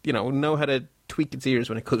then, know how to tweak its ears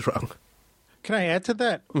when it goes wrong. Can I add to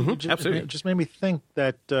that? Absolutely. It just made me think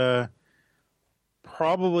that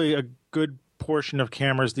probably a good portion of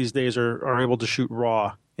cameras these days are able to shoot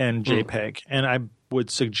RAW and JPEG. And I would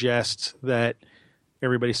suggest that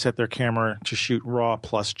everybody set their camera to shoot RAW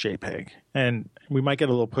plus JPEG. And we might get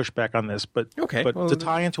a little pushback on this, but to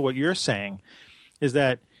tie into what you're saying is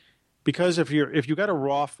that because if you got a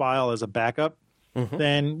RAW file as a backup,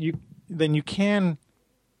 then you can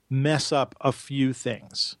mess up a few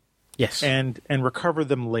things. Yes. And recover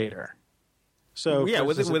them later. So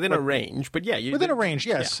within a range, but within a range,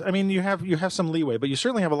 yes. Yeah. I mean, you have some leeway, but you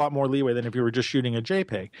certainly have a lot more leeway than if you were just shooting a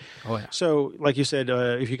JPEG. Oh yeah. So, like you said,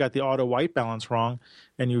 if you got the auto white balance wrong,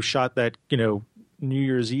 and you shot that New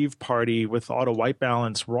Year's Eve party with auto white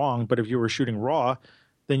balance wrong, but if you were shooting RAW,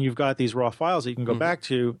 then you've got these RAW files that you can go back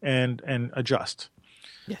to and adjust.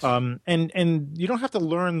 Yes. And you don't have to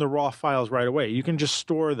learn the RAW files right away. You can just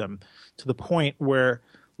store them to the point where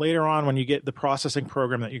later on, when you get the processing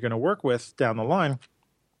program that you're going to work with down the line,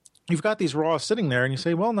 you've got these RAWs sitting there, and you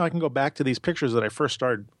say, well, now I can go back to these pictures that I first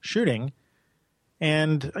started shooting,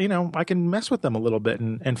 and I can mess with them a little bit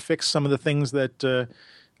and fix some of the things that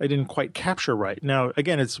I didn't quite capture right. Now,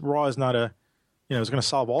 again, RAW is not it's going to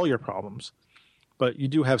solve all your problems, but you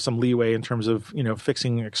do have some leeway in terms of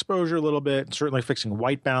fixing exposure a little bit, certainly fixing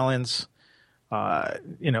white balance,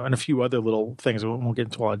 and a few other little things. We won't get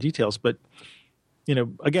into all the details, but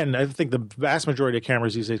again, I think the vast majority of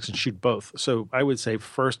cameras these days can shoot both. So I would say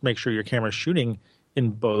first make sure your camera is shooting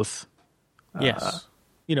in both. Yes.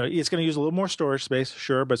 It's going to use a little more storage space,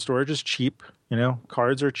 sure, but storage is cheap.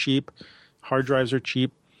 Cards are cheap, hard drives are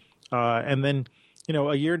cheap, and then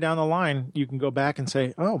a year down the line, you can go back and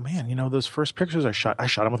say, oh man, those first pictures I shot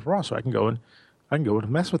them with RAW, so I can go and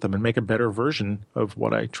mess with them and make a better version of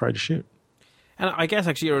what I tried to shoot. And I guess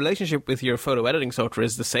actually your relationship with your photo editing software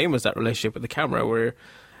is the same as that relationship with the camera, where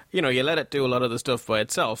you let it do a lot of the stuff by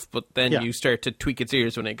itself, but then you start to tweak its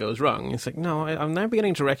ears when it goes wrong. It's like, no, I'm now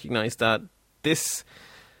beginning to recognize that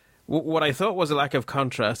what I thought was a lack of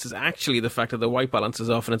contrast is actually the fact that the white balance is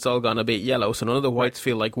off and it's all gone a bit yellow, so none of the whites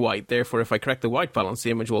feel like white. Therefore, if I correct the white balance, the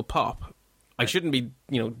image will pop. I shouldn't be,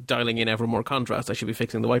 dialing in ever more contrast. I should be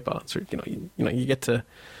fixing the white balance. Or, you get to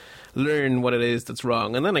learn what it is that's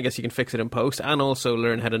wrong, and then I guess you can fix it in post, and also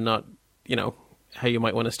learn how to not, how you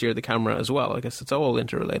might want to steer the camera as well. I guess it's all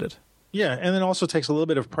interrelated. Yeah, and it also takes a little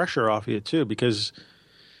bit of pressure off you too, because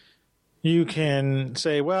you can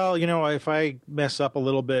say, well, if I mess up a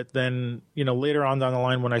little bit, then later on down the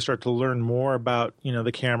line when I start to learn more about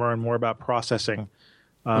the camera and more about processing,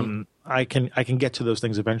 I can get to those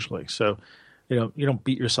things eventually. So you don't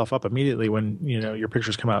beat yourself up immediately when your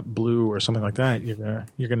pictures come out blue or something like that.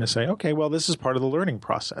 You're gonna say, okay, well, this is part of the learning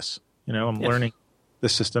process. I'm learning the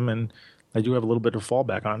system, and I do have a little bit of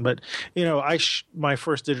fallback on. But, my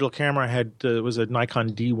first digital camera I had was a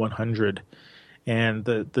Nikon D100. And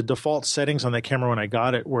the default settings on that camera when I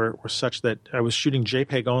got it were such that I was shooting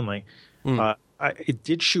JPEG only. It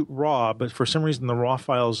did shoot RAW, but for some reason the RAW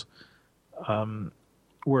files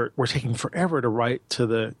were taking forever to write to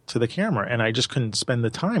the camera, and I just couldn't spend the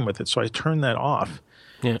time with it. So I turned that off.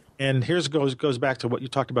 Yeah. And goes back to what you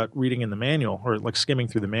talked about reading in the manual, or like skimming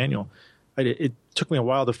through the manual. It took me a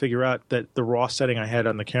while to figure out that the RAW setting I had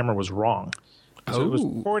on the camera was wrong. So it was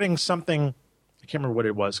recording something. I can't remember what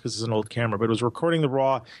it was because it's an old camera, but it was recording the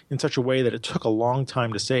RAW in such a way that it took a long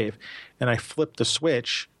time to save. And I flipped the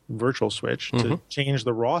switch, virtual switch, to change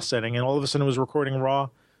the RAW setting, and all of a sudden it was recording RAW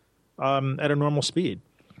at a normal speed.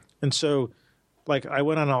 And so, like, I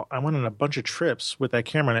went on a bunch of trips with that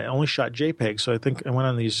camera, and I only shot JPEG. So I think I went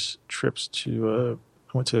on these trips I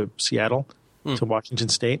went to Seattle, to Washington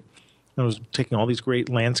State, and I was taking all these great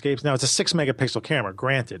landscapes. Now it's a 6 megapixel camera,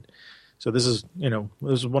 granted. So this is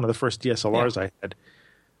one of the first DSLRs I had,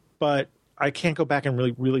 but I can't go back and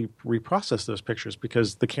really reprocess those pictures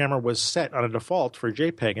because the camera was set on a default for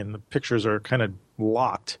JPEG, and the pictures are kind of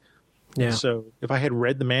locked. Yeah. So if I had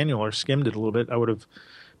read the manual or skimmed it a little bit, I would have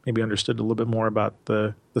maybe understood a little bit more about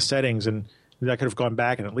the settings, and I could have gone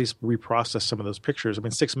back and at least reprocessed some of those pictures. I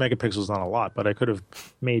mean, 6 megapixels is not a lot, but I could have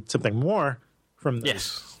made something more from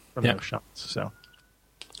those shots. So,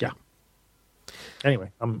 yeah.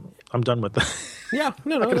 Anyway, I'm done with that. Yeah,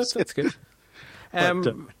 no, that's good.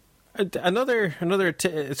 Another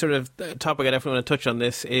sort of topic I definitely want to touch on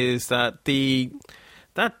this is that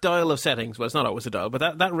that dial of settings, well, it's not always a dial,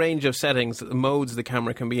 but that range of settings, modes the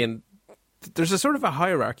camera can be in, there's a sort of a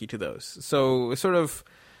hierarchy to those. So sort of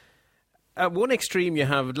at one extreme you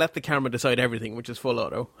have let the camera decide everything, which is full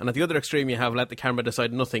auto, and at the other extreme you have let the camera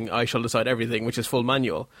decide nothing, I shall decide everything, which is full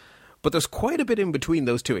manual. But there's quite a bit in between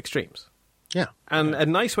those two extremes. Yeah. And a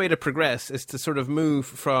nice way to progress is to sort of move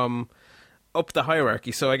from up the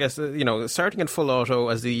hierarchy. So I guess, starting at full auto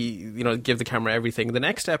as give the camera everything. The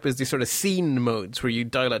next step is the sort of scene modes where you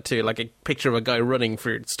dial it to like a picture of a guy running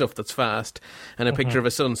for stuff that's fast, and a picture of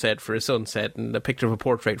a sunset for a sunset, and a picture of a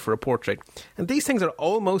portrait for a portrait. And these things are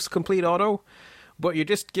almost complete auto, but you're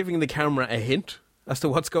just giving the camera a hint as to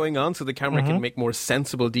what's going on, so the camera can make more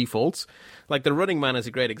sensible defaults. Like the Running Man is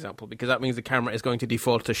a great example, because that means the camera is going to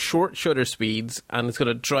default to short shutter speeds, and it's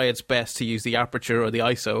going to try its best to use the aperture or the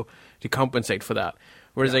ISO to compensate for that.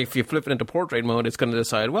 Whereas if you flip it into portrait mode, it's going to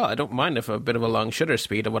decide, well, I don't mind if a bit of a long shutter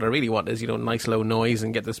speed, and what I really want is, nice low noise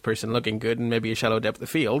and get this person looking good and maybe a shallow depth of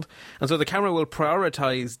field. And so the camera will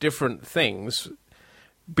prioritize different things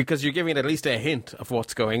because you're giving it at least a hint of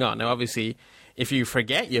what's going on. Now, obviously, if you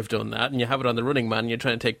forget you've done that and you have it on the Running Man and you're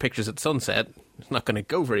trying to take pictures at sunset, it's not going to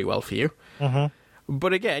go very well for you.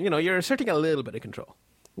 But again, you're asserting a little bit of control.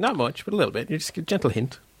 Not much, but a little bit. You're just a gentle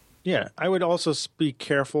hint. Yeah, I would also be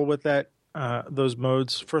careful with that, those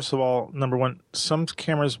modes. First of all, number one, some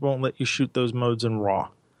cameras won't let you shoot those modes in RAW.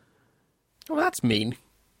 Well, that's mean.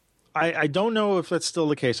 I don't know if that's still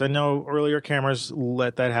the case. I know earlier cameras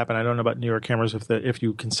let that happen. I don't know about newer cameras if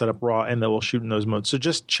you can set up RAW and they will shoot in those modes. So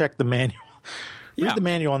just check the manual. Read the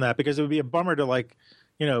manual on that, because it would be a bummer to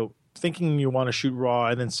thinking you want to shoot RAW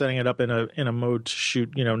and then setting it up in a mode to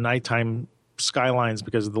shoot nighttime skylines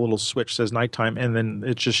because the little switch says nighttime, and then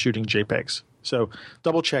it's just shooting JPEGs. So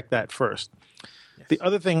double check that first. Yes. The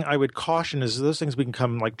other thing I would caution is those things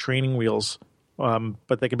become like training wheels,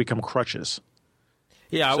 but they can become crutches.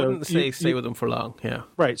 Yeah, I wouldn't say stay with them for long. Yeah,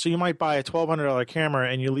 right. So you might buy a $1,200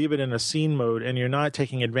 camera and you leave it in a scene mode, and you're not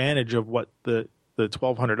taking advantage of what the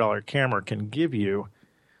 $1,200 camera can give you.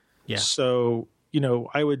 Yeah. So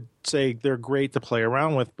I would say they're great to play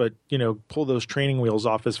around with, but pull those training wheels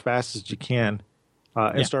off as fast as you can,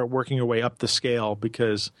 and start working your way up the scale,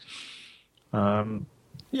 because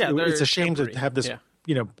it's a shame to have this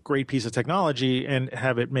great piece of technology and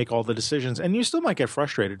have it make all the decisions, and you still might get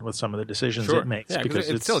frustrated with some of the decisions it makes, because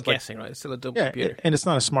it's still guessing, right? It's still a dumb computer, and it's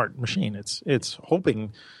not a smart machine. It's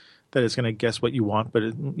hoping that it's going to guess what you want, but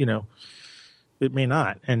it may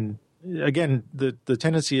not. And again, the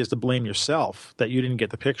tendency is to blame yourself that you didn't get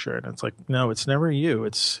the picture, and it's like, no, it's never you.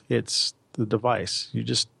 It's the device. You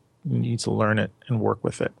just need to learn it and work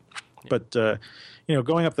with it. Yeah. But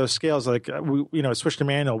going up those scales, like we switch to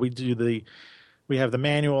manual. We have the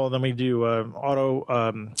manual, then we do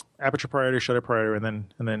auto, aperture priority, shutter priority,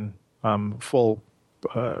 and then full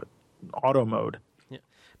auto mode. Yeah.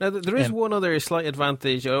 Now there is one other slight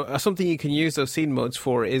advantage, something you can use those scene modes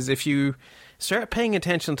for, is if you start paying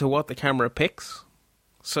attention to what the camera picks.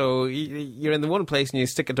 So you're in the one place and you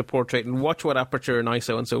stick it to portrait and watch what aperture and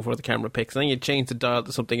ISO and so forth the camera picks. And then you change the dial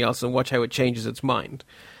to something else and watch how it changes its mind.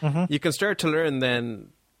 You can start to learn then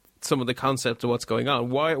some of the concepts of what's going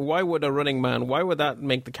on. Why would a Running Man, why would that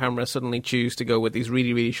make the camera suddenly choose to go with these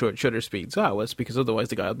really, really short shutter speeds? Oh, well, it's because otherwise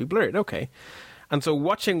the guy will be blurred. Okay. And so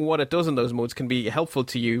watching what it does in those modes can be helpful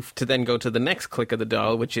to you to then go to the next click of the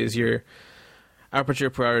dial, which is your aperture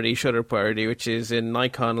priority, shutter priority, which is in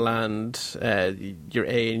Nikon land, your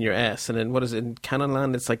A and your S. And then what is it in Canon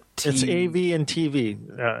land? It's like T. It's AV and TV.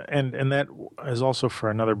 And that is also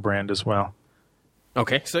for another brand as well.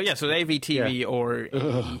 Okay. So AV, TV, or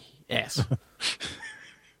ES.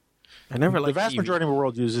 I never liked the vast TV. majority of the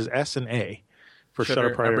world uses S and A for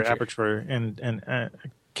shutter priority, aperture, and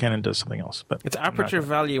Canon does something else. But it's aperture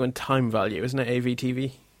value and time value, isn't it? AV,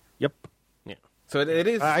 TV. Yep. Yeah. So it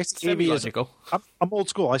is semi-logical. I'm old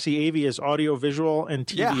school. I see AV as audio visual and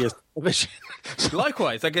TV as television.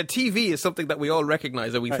 Likewise, like a TV is something that we all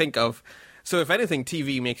recognize that we think of. So if anything,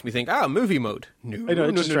 TV makes me think, movie mode. No.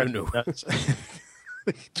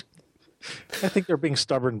 I think they're being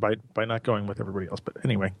stubborn by not going with everybody else. But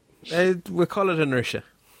anyway. We'll call it inertia.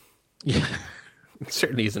 Yeah. It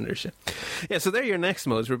certainly is inertia. Yeah, so they're your next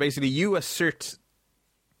modes where basically you assert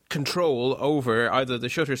control over either the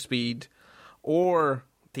shutter speed or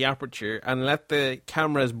the aperture and let the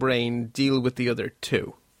camera's brain deal with the other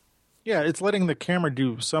two. Yeah, it's letting the camera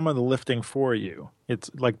do some of the lifting for you.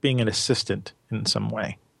 It's like being an assistant in some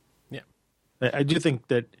way. Yeah. I do think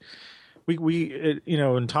that we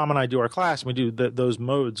when Tom and I do our class, and we do those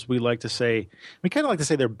modes, we kind of like to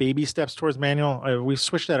say they're baby steps towards manual. We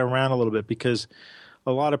switched that around a little bit because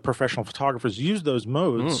a lot of professional photographers use those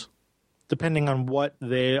modes depending on what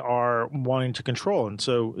they are wanting to control. And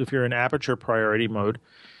so if you're in aperture priority mode,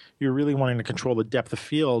 you're really wanting to control the depth of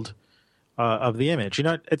field of the image.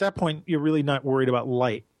 At that point, you're really not worried about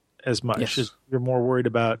light as much. Yes. You're more worried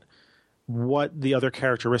about what the other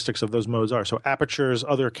characteristics of those modes are. So aperture's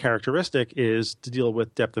other characteristic is to deal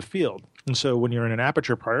with depth of field. And so when you're in an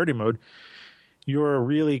aperture priority mode, you're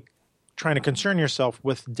really trying to concern yourself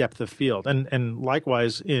with depth of field. And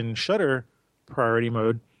likewise, in shutter priority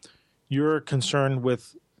mode, you're concerned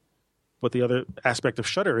with what the other aspect of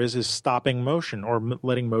shutter is stopping motion or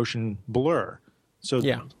letting motion blur. So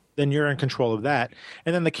then you're in control of that.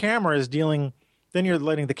 And then the camera is then you're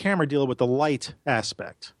letting the camera deal with the light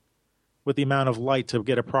aspect, with the amount of light to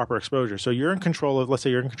get a proper exposure. So you're in control of, let's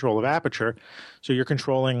say you're in control of aperture. So you're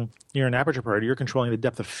in aperture priority, you're controlling the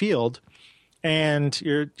depth of field, and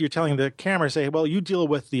you're telling the camera, say, well, you deal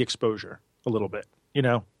with the exposure a little bit,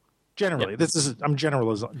 generally. I'm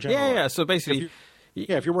generalizing. Yeah. So basically,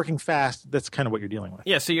 if you're working fast, that's kind of what you're dealing with.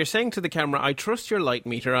 Yeah, so you're saying to the camera, I trust your light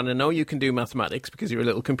meter and I know you can do mathematics because you're a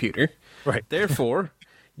little computer. Right. Therefore,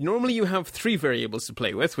 normally you have three variables to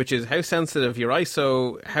play with, which is how sensitive your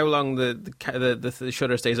ISO, how long the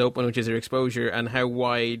shutter stays open, which is your exposure, and how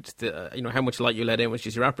wide, how much light you let in, which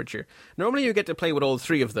is your aperture. Normally you get to play with all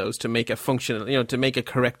three of those to make a functional, to make a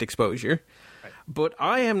correct exposure. Right. But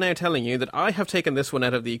I am now telling you that I have taken this one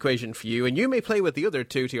out of the equation for you, and you may play with the other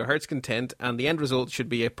two to your heart's content, and the end result should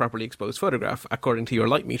be a properly exposed photograph according to your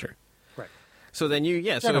light meter. So then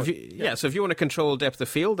so if you want to control depth of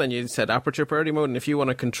field, then you set aperture priority mode, and if you want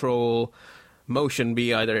to control motion,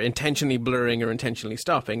 be either intentionally blurring or intentionally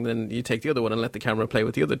stopping, then you take the other one and let the camera play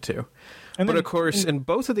with the other two. But of course, in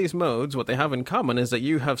both of these modes, what they have in common is that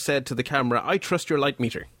you have said to the camera, I trust your light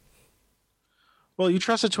meter. Well, you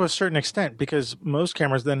trust it to a certain extent because most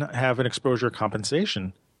cameras then have an exposure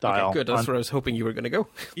compensation dial. Okay, good. That's where I was hoping you were going to go.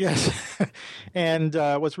 Yes. And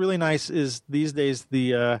what's really nice is these days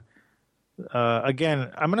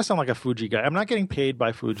again, I'm going to sound like a Fuji guy. I'm not getting paid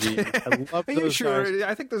by Fuji. I love Are you sure? Guys.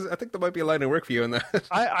 I think there might be a line of work for you in that.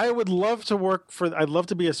 I would love to I'd love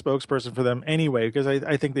to be a spokesperson for them anyway, because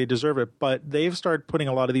I think they deserve it. But they've started putting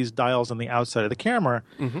a lot of these dials on the outside of the camera.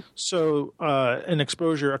 Mm-hmm. So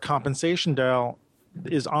a compensation dial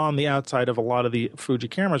is on the outside of a lot of the Fuji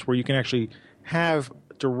cameras where you can actually have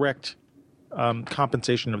direct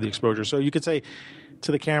compensation of the exposure. So you could say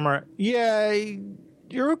to the camera,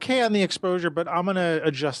 you're okay on the exposure, but I'm going to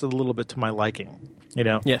adjust it a little bit to my liking,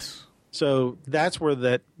 Yes. So that's where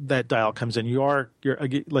that dial comes in. You're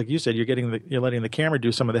like you said, you're letting the camera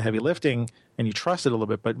do some of the heavy lifting, and you trust it a little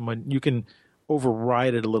bit. But when you can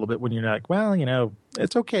override it a little bit when you're like, well,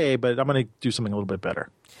 it's okay, but I'm going to do something a little bit better.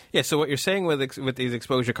 Yeah. So what you're saying with these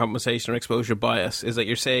exposure compensation or exposure bias is that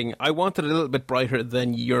you're saying I want it a little bit brighter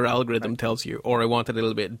than your algorithm tells you, or I want it a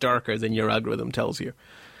little bit darker than your algorithm tells you.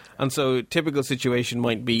 And so typical situation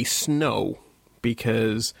might be snow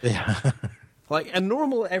because Like a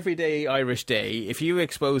normal everyday Irish day, if you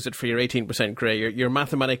expose it for your 18% grey, your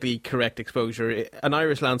mathematically correct exposure, an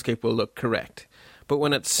Irish landscape will look correct. But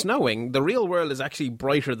when it's snowing, the real world is actually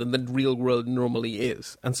brighter than the real world normally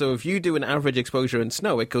is. And so if you do an average exposure in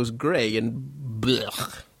snow, it goes grey and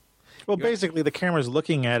blech. Well, basically, the camera's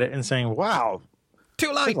looking at it and saying, wow,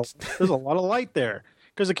 Too light. there's a lot of light there.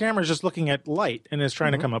 Because the camera's just looking at light and is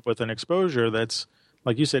trying to come up with an exposure that's,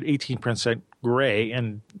 like you said, 18% gray.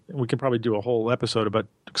 And we could probably do a whole episode about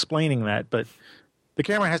explaining that. But the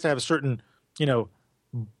camera has to have a certain,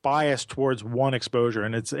 bias towards one exposure.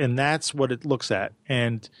 And that's what it looks at.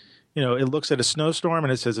 And, it looks at a snowstorm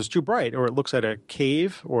and it says it's too bright. Or it looks at a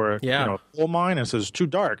cave or a coal mine and it says it's too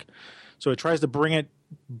dark. So it tries to bring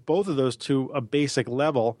both of those to a basic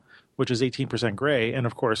level, which is 18% gray. And,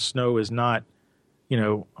 of course, snow is not,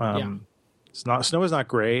 snow is not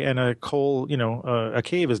gray, and a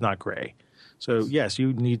cave is not gray. So yes,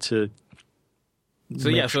 you need to. So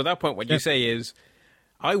at that point, what you say is,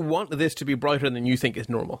 I want this to be brighter than you think is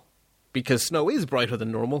normal, because snow is brighter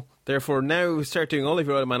than normal. Therefore, now start doing all of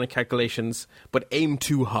your automatic calculations, but aim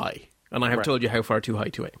too high. And I have told you how far too high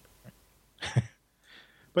to aim.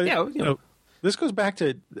 But this goes back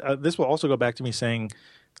to this will also go back to me saying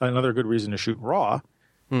another good reason to shoot RAW.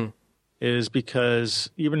 Is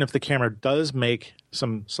because even if the camera does make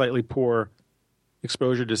some slightly poor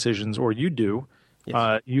exposure decisions, or you do,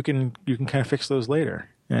 you can kind of fix those later.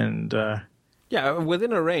 And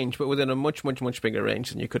within a range, but within a much, much, much bigger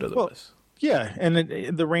range than you could otherwise. Well, and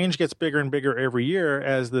the range gets bigger and bigger every year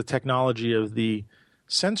as the technology of the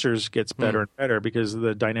sensors gets better and better, because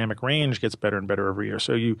the dynamic range gets better and better every year.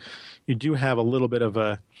 So you do have a little bit of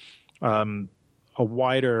a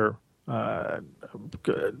wider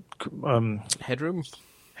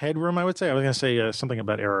headroom, I would say. I was going to say something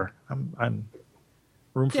about error. I'm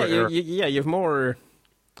room for error. You have more.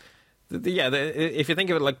 If you think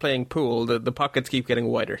of it like playing pool, the pockets keep getting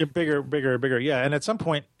wider. Get bigger. Yeah, and at some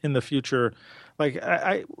point in the future, like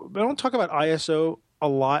I don't talk about ISO a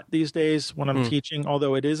lot these days when I'm teaching,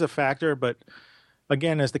 although it is a factor. But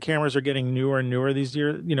again, as the cameras are getting newer and newer these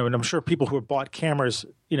years, and I'm sure people who have bought cameras,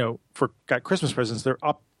 got Christmas presents, they're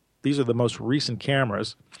up. These are the most recent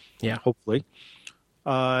cameras. Yeah. Hopefully.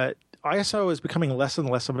 ISO is becoming less and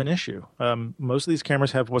less of an issue. Most of these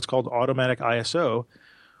cameras have what's called automatic ISO,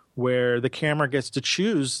 where the camera gets to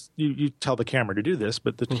choose. You tell the camera to do this,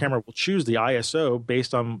 but the camera will choose the ISO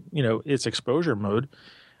based on, its exposure mode,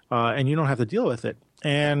 and you don't have to deal with it.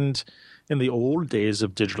 And in the old days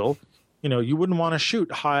of digital, you wouldn't want to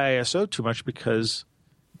shoot high ISO too much because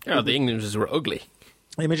the images were ugly.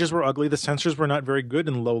 Images were ugly. The sensors were not very good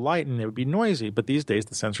in low light, and it would be noisy. But these days,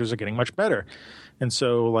 the sensors are getting much better. And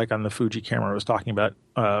so, like on the Fuji camera I was talking about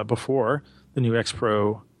before, the new X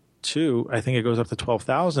Pro 2, I think it goes up to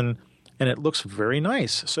 12,000, and it looks very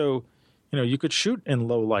nice. So, you could shoot in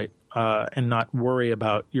low light and not worry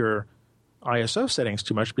about your ISO settings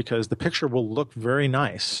too much, because the picture will look very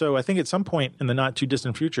nice. So I think at some point in the not too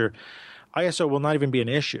distant future, ISO will not even be an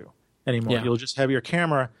issue anymore. Yeah. You'll just have your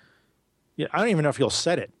camera. I don't even know if you'll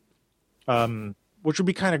set it, which would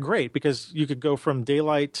be kind of great, because you could go from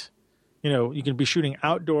daylight, you can be shooting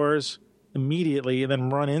outdoors immediately and then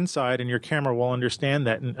run inside, and your camera will understand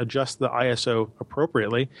that and adjust the ISO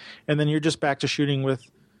appropriately. And then you're just back to shooting with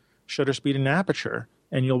shutter speed and aperture,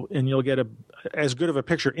 and you'll get as good of a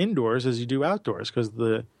picture indoors as you do outdoors, because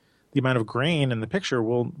the amount of grain in the picture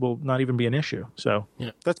will not even be an issue. So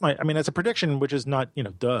that's that's a prediction, which is not,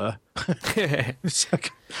 duh. It's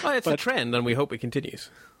a trend, and we hope it continues.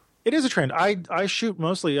 It is a trend. I shoot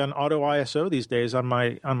mostly on auto ISO these days on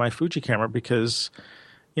my Fuji camera, because,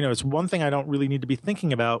 it's one thing I don't really need to be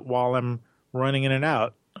thinking about while I'm running in and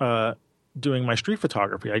out doing my street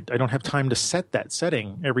photography. I don't have time to set that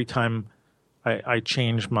setting every time I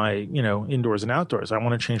change my, indoors and outdoors. I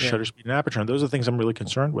want to change shutter speed and aperture, and those are the things I'm really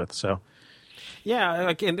concerned with. So, yeah,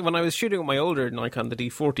 like when I was shooting with my older Nikon, the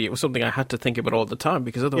D40, it was something I had to think about all the time,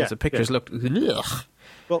 because otherwise the pictures looked ugh.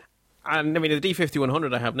 Well, and the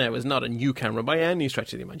D5100 I have now is not a new camera by any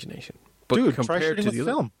stretch of the imagination. But dude, compared try shooting to with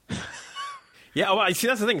film. Yeah, well, see,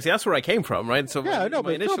 that's the thing. See, that's where I came from, right? So yeah, no,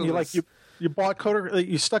 but film, you bought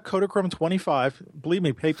you stuck Kodachrome 25. Believe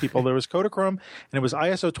me, hey people, there was Kodachrome and it was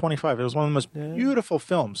ISO 25. It was one of the most beautiful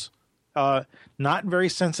films. Not very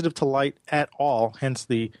sensitive to light at all. Hence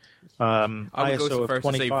the I would go so ISO far of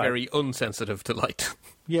 25. to say very unsensitive to light.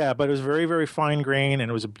 Yeah, but it was very, very fine grain, and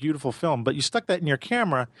it was a beautiful film. But you stuck that in your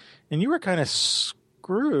camera, and you were kind of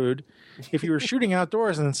screwed if you were shooting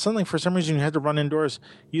outdoors, and then suddenly, for some reason, you had to run indoors.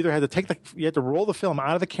 You either had to you had to roll the film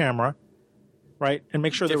out of the camera, right, and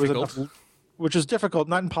make sure there was enough. which is difficult,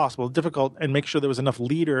 not impossible, difficult, and make sure there was enough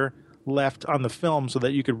leader left on the film so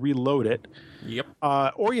that you could reload it. Yep.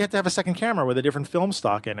 Or you had to have a second camera with a different film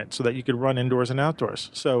stock in it so that you could run indoors and outdoors.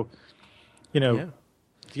 So, you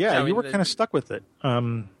were kind of stuck with it.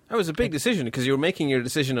 That was a big decision because you were making your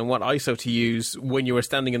decision on what ISO to use when you were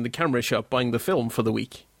standing in the camera shop buying the film for the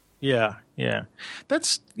week. Yeah.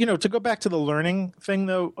 That's, to go back to the learning thing,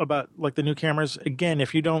 though, about like the new cameras, again,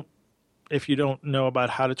 if you don't know about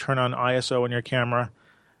how to turn on ISO on your camera,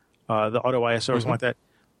 the auto ISO or something like that,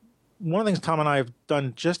 one of the things Tom and I have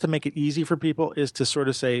done just to make it easy for people is to sort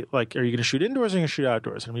of say, like, are you going to shoot indoors or are you going to shoot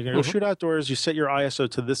outdoors? And if you're going to shoot outdoors, you set your ISO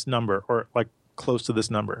to this number or like close to this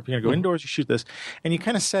number. If you're going to go indoors, you shoot this. And you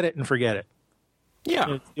kind of set it and forget it.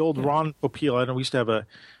 Yeah. The old Ron Popeil, I know we used to have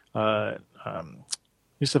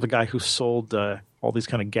a guy who sold all these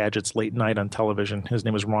kind of gadgets late night on television. His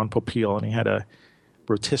name was Ron Popeil, and he had a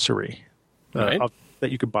rotisserie that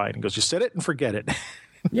you could buy. And he goes, you set it and forget it.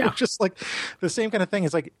 Yeah. Just like the same kind of thing.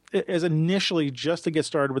 It's like, as initially, just to get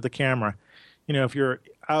started with the camera, if you're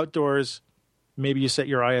outdoors, maybe you set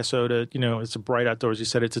your ISO to, it's a bright outdoors, you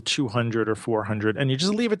set it to 200 or 400, and you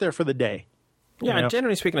just leave it there for the day. Yeah,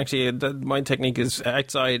 generally speaking, actually, my technique is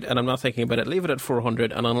outside, and I'm not thinking about it. Leave it at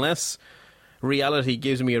 400, and unless reality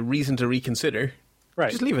gives me a reason to reconsider,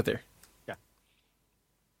 just leave it there.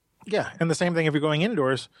 Yeah, and the same thing if you're going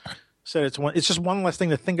indoors. Set it to one. It's just one less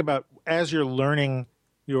thing to think about as you're learning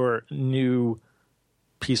your new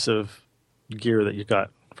piece of gear that you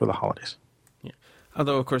got for the holidays. Yeah.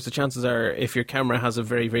 Although, of course, the chances are if your camera has a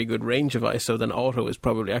very, very good range of ISO, then auto is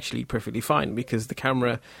probably actually perfectly fine because the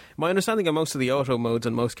camera... My understanding of most of the auto modes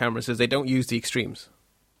on most cameras is they don't use the extremes.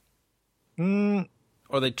 Or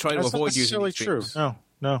they try to avoid using the extremes. True.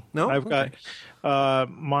 No. I've got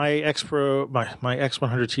my X Pro, my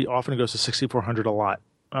X100T often goes to 6400 a lot.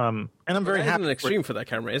 And I'm very happy. It's an extreme for that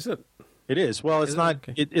camera, is it? It is. Well, it's not.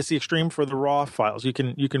 Okay. It's the extreme for the RAW files. You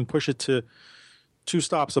can push it to 2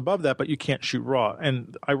 stops above that, but you can't shoot RAW.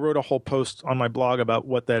 And I wrote a whole post on my blog about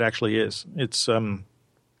what that actually is. It's on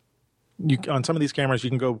some of these cameras you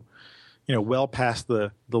can go, well past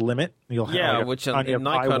the limit. Which in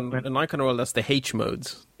Nikon Roll, that's the H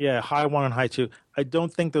modes. Yeah, high 1 and high 2. I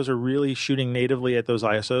don't think those are really shooting natively at those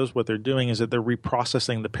ISOs. What they're doing is that they're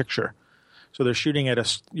reprocessing the picture. So they're shooting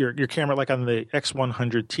at your camera, like on the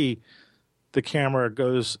X100T, the camera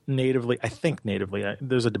goes natively, I think natively,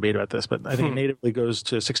 there's a debate about this, but I think it natively goes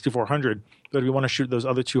to 6400. But if you want to shoot those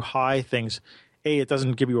other 2 high things, it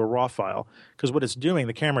doesn't give you a RAW file. Because what it's doing,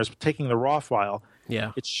 the camera is taking the RAW file,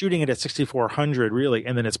 it's shooting it at 6400 really,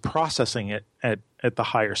 and then it's processing it at the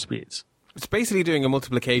higher speeds. It's basically doing a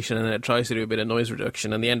multiplication, and then it tries to do a bit of noise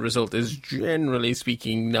reduction, and the end result is, generally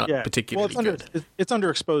speaking, not particularly good. It's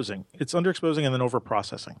underexposing. It's underexposing and then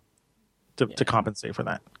overprocessing to compensate for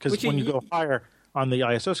that. Because when you go higher on the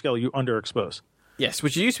ISO scale, you underexpose. Yes,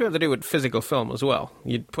 which you used to be able to do with physical film as well.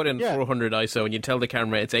 You'd put in 400 ISO, and you'd tell the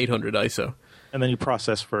camera it's 800 ISO. And then you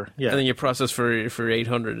process for... And then you process for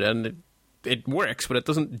 800, and it works, but it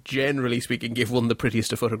doesn't, generally speaking, give one the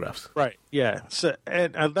prettiest of photographs. Right, yeah. So,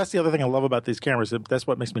 and that's the other thing I love about these cameras. That's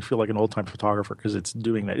what makes me feel like an old-time photographer, because it's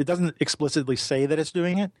doing that. It doesn't explicitly say that it's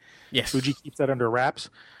doing it. Yes. Fuji keeps that under wraps.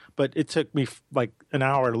 But it took me like an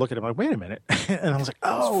hour to look at it. I'm like, wait a minute. And I was like,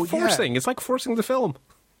 oh, it's forcing. It's like forcing the film.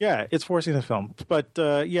 Yeah, it's forcing the film. But,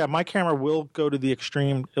 my camera will go to the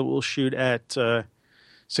extreme. It will shoot at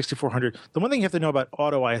 6400. The one thing you have to know about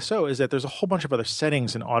auto ISO is that there's a whole bunch of other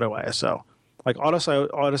settings in auto ISO. Like auto ISO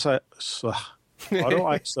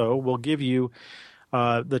will give you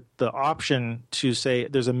the option to say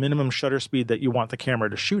there's a minimum shutter speed that you want the camera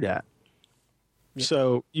to shoot at. Yeah.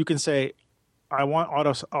 So you can say, I want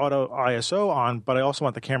auto ISO on, but I also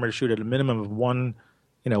want the camera to shoot at a minimum of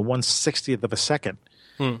 1/60th of a second.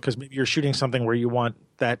 Because maybe you're shooting something where you want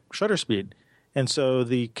that shutter speed. And so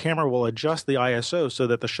the camera will adjust the ISO so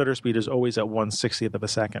that the shutter speed is always at 1/60th of a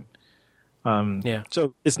second.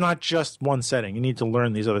 So it's not just one setting. You need to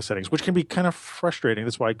learn these other settings, which can be kind of frustrating.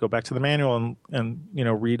 That's why I go back to the manual and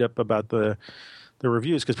read up about the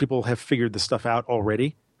reviews, because people have figured this stuff out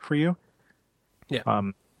already for you. Yeah.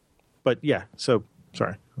 But yeah, so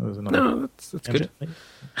sorry. No, that's good.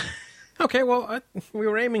 Okay, well, we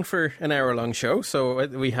were aiming for an hour-long show, so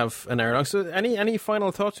we have an hour long. So any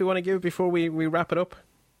final thoughts you want to give before we wrap it up?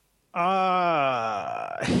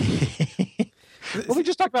 Well, we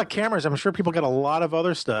just talked about cameras. I'm sure people got a lot of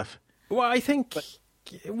other stuff. Well, I think...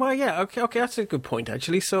 Well, yeah, okay, that's a good point,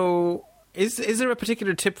 actually. So... Is there a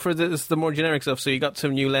particular tip for the more generic stuff? So you got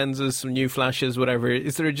some new lenses, some new flashes, whatever.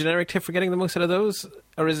 Is there a generic tip for getting the most out of those?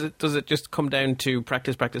 Or does it just come down to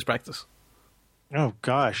practice? Oh,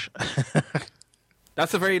 gosh.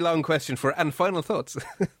 That's a very long question and final thoughts.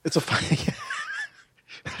 It's a funny.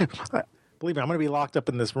 Believe me, I'm going to be locked up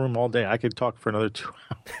in this room all day. I could talk for another 2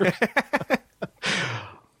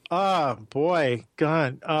 hours. Boy,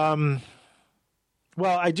 God.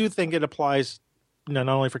 Well, I do think it applies, not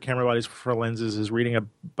only for camera bodies, but for lenses, is reading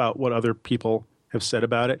about what other people have said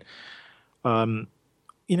about it.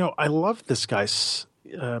 I love this guy's.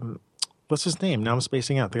 What's his name? Now I'm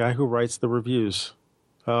spacing out. The guy who writes the reviews.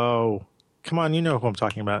 Oh, come on, you know who I'm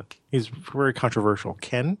talking about. He's very controversial.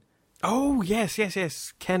 Ken? Oh, yes.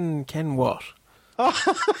 Ken what?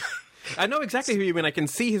 I know exactly who you mean. I can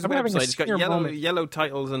see his website. It's got yellow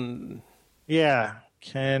titles and... Yeah,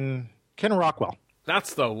 Ken Rockwell.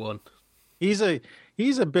 That's the one. He's a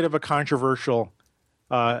bit of a controversial...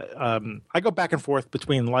 I go back and forth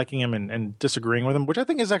between liking him and disagreeing with him, which I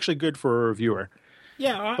think is actually good for a reviewer.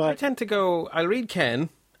 Yeah, I tend to go... I'll read Ken,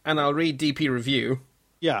 and I'll read DP Review.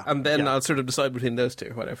 Yeah. And then I'll sort of decide between those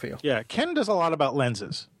two, what I feel. Yeah, Ken does a lot about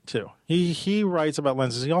lenses, too. He writes about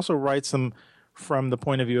lenses. He also writes them from the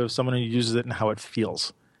point of view of someone who uses it and how it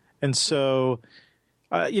feels. And so,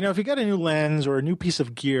 if you got a new lens or a new piece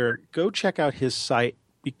of gear, go check out his site,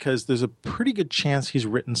 because there's a pretty good chance he's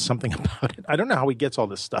written something about it. I don't know how he gets all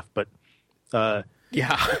this stuff, but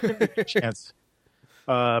chance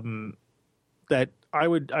that I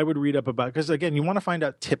would read up about, because again, you want to find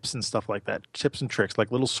out tips and stuff like that, tips and tricks, like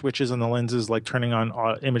little switches on the lenses, like turning on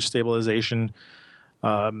image stabilization,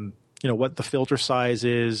 what the filter size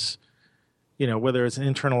is, whether it's an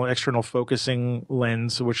internal or external focusing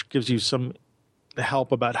lens, which gives you some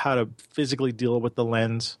help about how to physically deal with the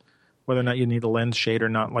lens, whether or not you need a lens shade or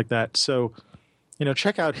not, like that. So,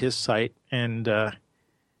 check out his site, and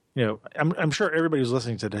I'm sure everybody who's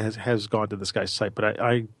listening to it has gone to this guy's site, but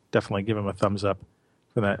I definitely give him a thumbs up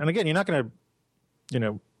for that. And again, you're not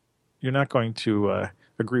going to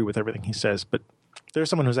agree with everything he says, but there's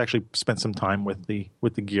someone who's actually spent some time with the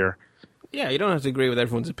gear. Yeah, you don't have to agree with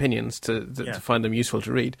everyone's opinions to find them useful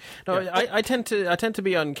to read. No, yeah. I tend to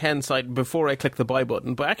be on Ken's site before I click the buy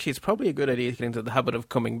button, but actually it's probably a good idea to get into the habit of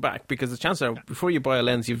coming back, because the chances are before you buy a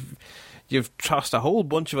lens, you've tossed a whole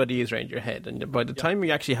bunch of ideas around your head, and by the time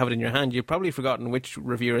you actually have it in your hand, you've probably forgotten which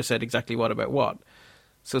reviewer said exactly what about what.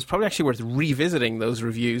 So it's probably actually worth revisiting those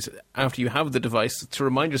reviews after you have the device to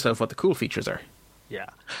remind yourself what the cool features are. Yeah.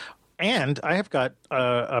 And I have got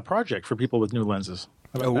a project for people with new lenses.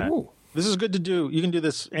 How about that? This is good to do. You can do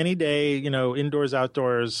this any day, indoors,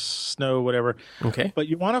 outdoors, snow, whatever. Okay. But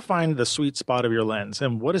you want to find the sweet spot of your lens.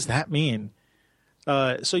 And what does that mean?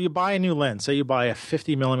 So you buy a new lens. Say you buy a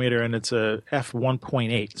 50 millimeter and it's a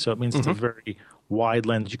f1.8. So it means it's a very wide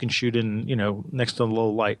lens. You can shoot in, next to low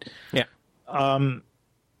light. Yeah.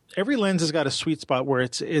 Every lens has got a sweet spot where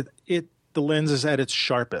the lens is at its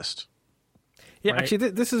sharpest. Yeah, right? Actually,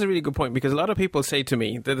 this is a really good point, because a lot of people say to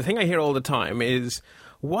me that the thing I hear all the time is,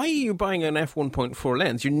 why are you buying an f1.4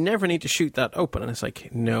 lens? You never need to shoot that open. And it's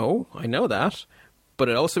like, no, I know that, but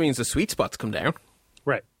it also means the sweet spots come down.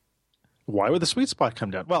 Right. Why would the sweet spot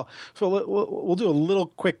come down? Well, so we'll do a little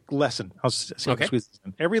quick lesson. I'll see if I can squeeze this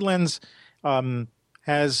in. Every lens will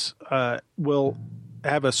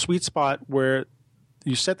have a sweet spot where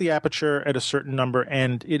you set the aperture at a certain number,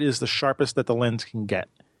 and it is the sharpest that the lens can get.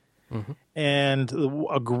 Mm-hmm. And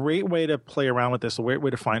a great way to play around with this, a great way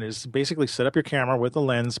to find it, is to basically set up your camera with the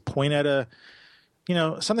lens, point at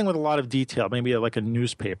something with a lot of detail, maybe like a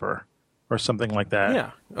newspaper or something like that. Yeah,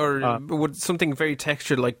 or would something very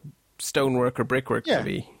textured like stonework or brickwork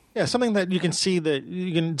maybe. Yeah, something that you can see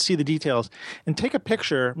the details, and take a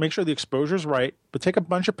picture. Make sure the exposure is right, but take a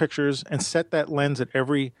bunch of pictures and set that lens at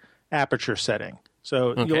every aperture setting.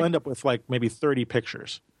 So you'll end up with like maybe 30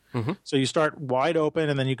 pictures. Mm-hmm. So you start wide open,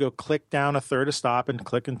 and then you go click down a third to stop, and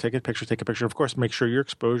click and take a picture. Of course, make sure your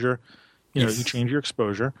exposure, you change your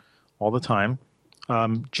exposure all the time.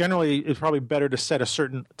 Generally, it's probably better to set a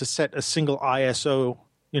single ISO,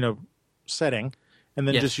 setting, and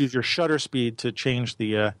then just use your shutter speed to change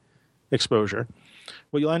the exposure.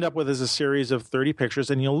 What you'll end up with is a series of 30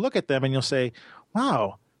 pictures, and you'll look at them and you'll say,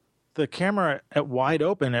 wow, the camera at wide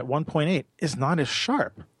open at 1.8 is not as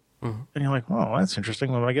sharp. Mm-hmm. And you're like, oh, that's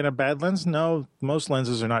interesting. When I get a bad lens? No, most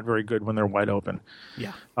lenses are not very good when they're wide open.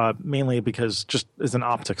 Yeah. Mainly because just as an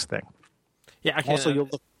optics thing. Yeah. Also, you'll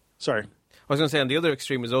look. Sorry. I was going to say, on the other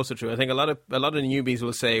extreme is also true. I think a lot of newbies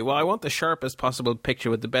will say, well, I want the sharpest possible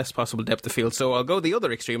picture with the best possible depth of field, so I'll go the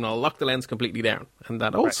other extreme and I'll lock the lens completely down. And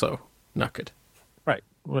that also not good. Right.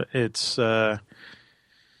 It's boy,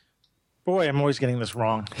 I'm always getting this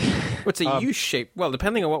wrong. It's a U shape. Well,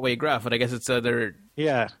 depending on what way you graph it, I guess it's either.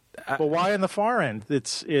 Yeah. Well, why on the far end?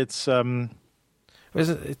 It's.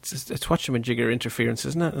 It's Watchman-Jigger interference,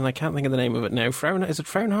 isn't it? And I can't think of the name of it now. Is it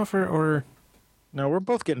Fraunhofer or? No, we're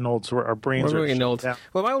both getting old, so our brains are getting old. down.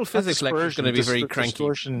 Well, my old physics lecture is going to be very cranky.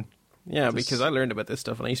 Distortion. Yeah, because I learned about this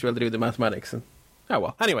stuff, and I used to be able to do the mathematics. And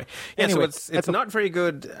well. Anyway, so it's not very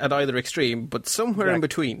good at either extreme, but somewhere in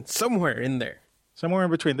between, somewhere in there. Somewhere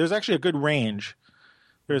in between. There's actually a good range.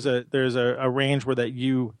 There's a range where that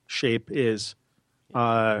U shape is.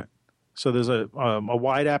 So there's a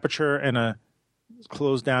wide aperture and a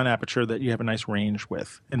closed down aperture that you have a nice range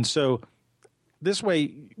with. And so this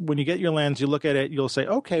way, when you get your lens, you look at it, you'll say,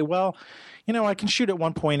 okay, well, I can shoot at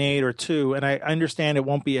 1.8 or 2, and I understand it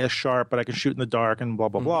won't be as sharp, but I can shoot in the dark and blah,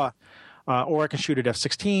 blah, blah. Or I can shoot at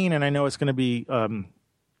f16, and I know it's going to be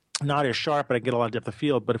not as sharp, but I get a lot of depth of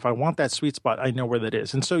field. But if I want that sweet spot, I know where that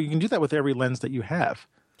is. And so you can do that with every lens that you have.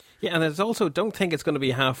 Yeah, and there's also, don't think it's going to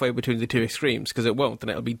be halfway between the two extremes, because it won't, and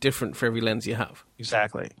it'll be different for every lens you have.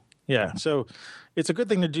 Exactly. Yeah, so it's a good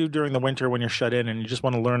thing to do during the winter when you're shut in and you just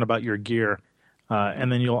want to learn about your gear.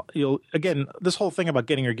 And then you'll again, this whole thing about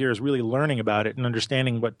getting your gear is really learning about it and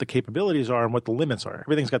understanding what the capabilities are and what the limits are.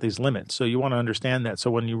 Everything's got these limits, so you want to understand that.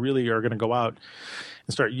 So when you really are going to go out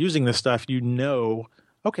and start using this stuff,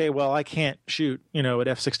 okay, well, I can't shoot, at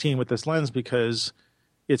f16 with this lens because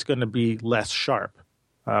it's going to be less sharp.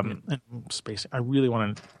 And spacing. I really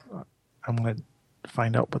want to. I want to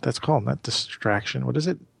find out what that's called. Not distraction. What is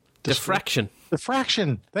it? Diffraction.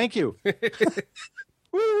 Diffraction. Thank you.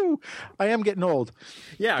 Woo! I am getting old.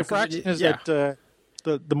 Yeah. Diffraction is that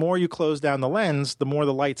the more you close down the lens, the more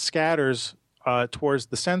the light scatters towards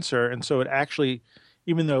the sensor, and so it actually,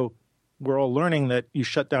 even though we're all learning that you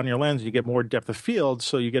shut down your lens, you get more depth of field,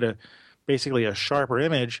 so you get basically a sharper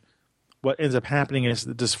image. What ends up happening is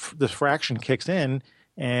that this diffraction kicks in,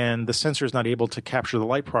 and the sensor is not able to capture the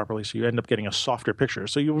light properly, so you end up getting a softer picture.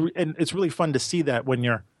 And it's really fun to see that when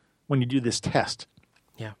you do this test.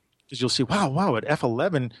 Yeah. Because you'll see, wow, at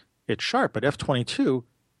f11 it's sharp, but f22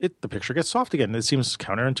 the picture gets soft again. It seems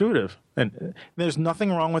counterintuitive, and there's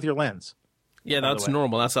nothing wrong with your lens. Yeah, that's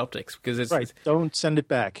normal. That's optics, because it's right. Don't send it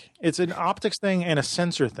back. It's an optics thing and a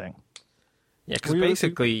sensor thing. Yeah, because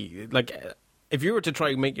basically, if you were to try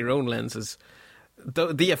and make your own lenses,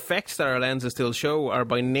 the effects that our lenses still show are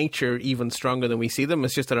by nature even stronger than we see them.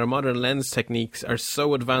 It's just that our modern lens techniques are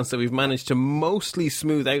so advanced that we've managed to mostly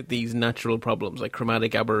smooth out these natural problems like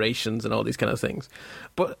chromatic aberrations and all these kind of things.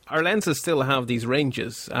 But our lenses still have these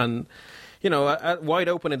ranges, and at wide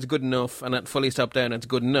open it's good enough, and at fully stopped down it's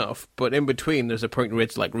good enough, but in between there's a point where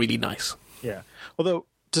it's really nice. Yeah. Although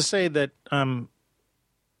to say that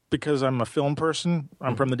because I'm a film person,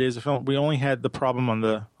 I'm from the days of film, we only had the problem on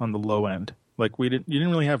the low end. You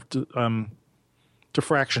didn't really have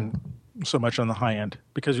diffraction so much on the high end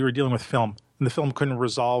because you were dealing with film, and the film couldn't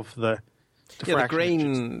resolve the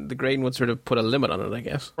diffraction. The grain would sort of put a limit on it, I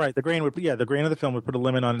guess. Right, the grain of the film would put a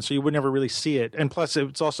limit on it, so you would never really see it. And plus,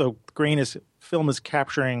 it's also film is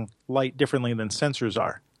capturing light differently than sensors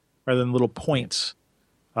are, rather than little points.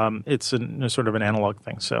 It's sort of an analog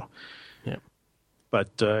thing. So, yeah.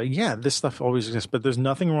 But this stuff always exists. But there's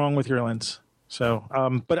nothing wrong with your lens. So,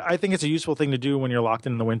 but I think it's a useful thing to do when you're locked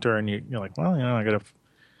in the winter and you're like, well, I got to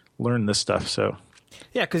learn this stuff. So,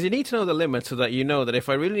 yeah, because you need to know the limits so that you know that if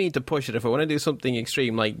I really need to push it, if I want to do something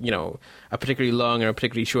extreme, like, a particularly long or a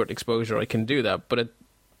particularly short exposure, I can do that. But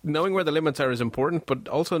knowing where the limits are is important, but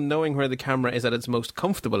also knowing where the camera is at its most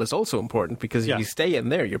comfortable is also important, because if you stay in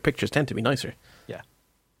there, your pictures tend to be nicer. Yeah.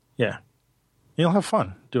 Yeah. You'll have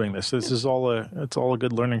fun doing this. This is it's all a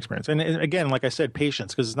good learning experience. And again, like I said,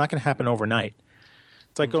 patience, because it's not going to happen overnight.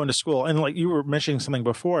 It's like going to school. And like you were mentioning something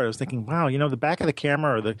before, I was thinking, wow, the back of the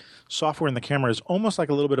camera or the software in the camera is almost like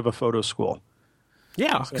a little bit of a photo school.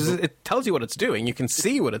 Yeah, because it tells you what it's doing. You can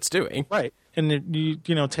see what it's doing. Right. And you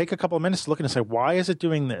take a couple of minutes to look and say, why is it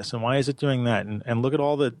doing this? And why is it doing that? And look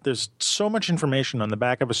at there's so much information on the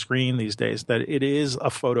back of a screen these days that it is a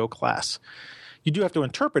photo class. You do have to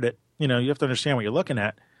interpret it. You have to understand what you're looking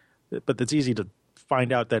at, but it's easy to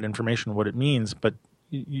find out that information, what it means. But,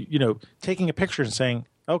 taking a picture and saying,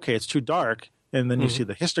 okay, it's too dark, and then you see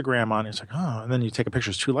the histogram on it, it's like, oh, and then you take a picture,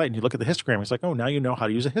 it's too light, and you look at the histogram, it's like, oh, now you know how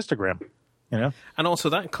to use a histogram. And also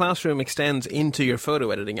that classroom extends into your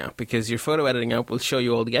photo editing app, because your photo editing app will show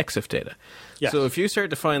you all the EXIF data. Yes. So if you start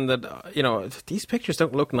to find that, these pictures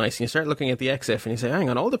don't look nice, and you start looking at the EXIF and you say, hang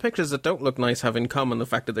on, all the pictures that don't look nice have in common the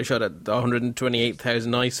fact that they're shot at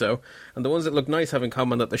 128,000 ISO, and the ones that look nice have in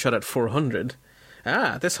common that they're shot at 400.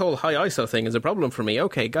 This whole high ISO thing is a problem for me.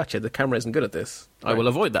 Okay, gotcha, the camera isn't good at this. I will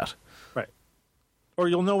avoid that. Right. Or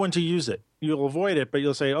you'll know when to use it. You'll avoid it, but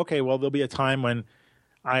you'll say, okay, well, there'll be a time when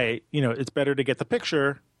it's better to get the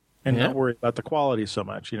picture and not worry about the quality so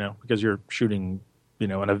much, because you're shooting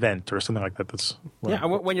an event or something like that. Yeah,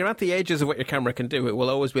 and when you're at the edges of what your camera can do, it will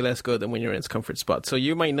always be less good than when you're in its comfort spot. So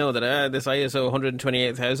you might know that this ISO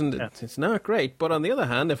 128,000, it's not great. But on the other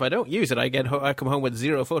hand, if I don't use it, I come home with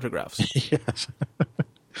 0 photographs. Yes.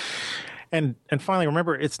 And finally,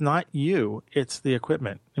 remember, it's not you; it's the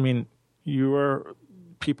equipment. I mean, you are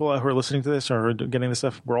people who are listening to this or getting this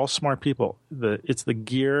stuff. We're all smart people. It's the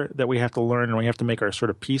gear that we have to learn, and we have to make our sort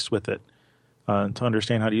of peace with it to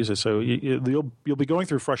understand how to use it. So you'll be going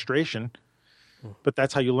through frustration, but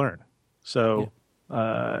that's how you learn. So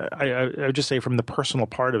I would just say, from the personal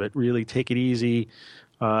part of it, really take it easy.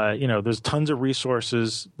 There's tons of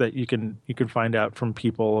resources that you can find out from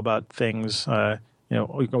people about things. You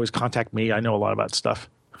can always contact me. I know a lot about stuff.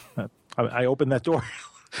 I open that door.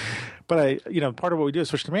 But part of what we do at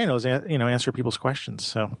Switch to Manual is, answer people's questions.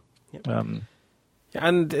 So,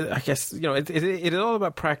 and I guess, it is all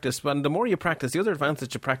about practice. But the more you practice, the other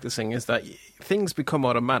advantage of practicing is that things become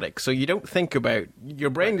automatic. So you don't think about, your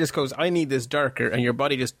brain just goes, I need this darker, and your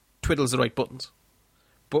body just twiddles the right buttons.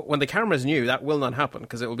 But when the camera's new, that will not happen,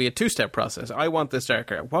 because it will be a 2-step process. I want this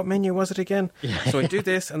darker. What menu was it again? So I do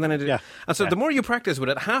this, and then I do... And so the more you practice with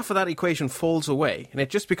it, half of that equation falls away, and it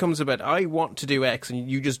just becomes about, I want to do X, and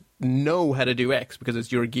you just know how to do X, because it's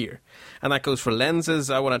your gear. And that goes for lenses.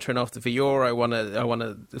 I want to turn off the VR. I want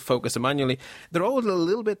to focus it manually. They're all a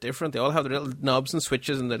little bit different. They all have their little knobs and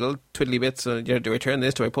switches and their little twiddly bits. Do I turn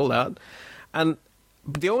this? Do I pull that? And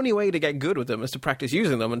the only way to get good with them is to practice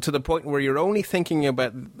using them, and to the point where you're only thinking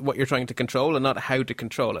about what you're trying to control and not how to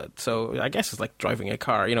control it. So I guess it's like driving a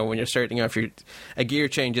car. When you're starting off, a gear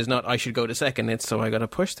change is not, I should go to second. It's, so I got to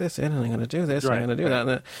push this in, and I'm going to do this, and I'm going to do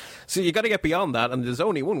that. So you got to get beyond that, and there's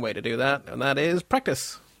only one way to do that, and that is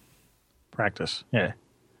practice. Practice, yeah.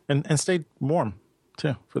 And stay warm,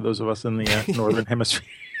 too, for those of us in the northern hemisphere.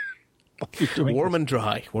 Warm and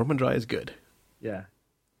dry. Warm and dry is good. Yeah.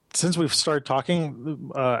 Since we've started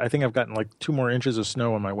talking, I think I've gotten like 2 more inches of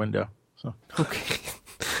snow on my window. So okay.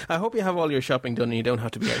 I hope you have all your shopping done and you don't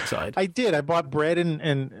have to be outside. I did. I bought bread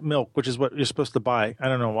and milk, which is what you're supposed to buy. I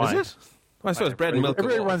don't know why. Is it? Well, I suppose bread and milk.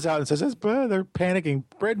 Everybody runs out and says, they're panicking.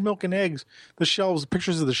 Bread, milk, and eggs. The shelves,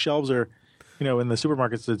 pictures of the shelves are, in the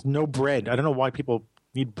supermarkets, there's no bread. I don't know why people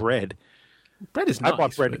need bread. Bread is nice. I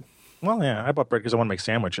bought bread. Well, yeah, I bought bread because I want to make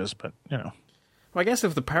sandwiches, but, Well, I guess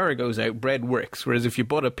if the power goes out, bread works. Whereas if you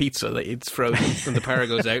bought a pizza that it's frozen and the power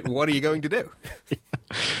goes out, what are you going to do?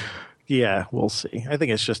 Yeah, we'll see. I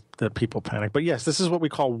think it's just that people panic. But yes, this is what we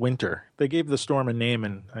call winter. They gave the storm a name,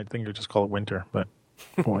 and I think they just call it winter. But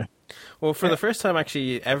boy. Well, for the first time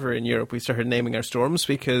actually ever in Europe, we started naming our storms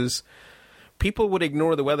because people would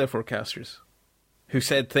ignore the weather forecasters who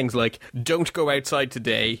said things like, don't go outside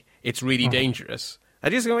today, it's really dangerous. I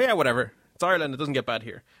just go, yeah, whatever. It's Ireland, it doesn't get bad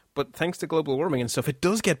here. But thanks to global warming and stuff, it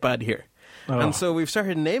does get bad here. And so we've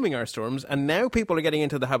started naming our storms, and now people are getting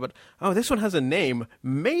into the habit, this one has a name,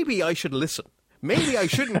 maybe I should listen. Maybe I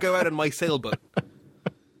shouldn't go out on my sailboat.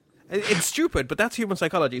 It's stupid, but that's human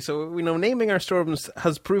psychology. So, naming our storms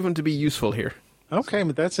has proven to be useful here. Okay,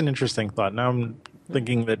 but that's an interesting thought. Now I'm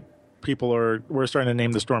thinking that we're starting to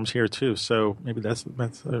name the storms here too, so maybe that's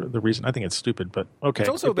the reason. I think it's stupid, but okay. It's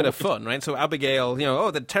also a bit of fun, right? So Abigail,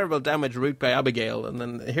 the terrible damage wrought by Abigail, and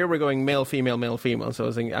then here we're going male, female, male, female. So I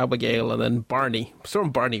was thinking Abigail, and then Barney. Storm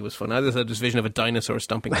Barney was fun. I just had this vision of a dinosaur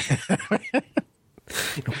stomping.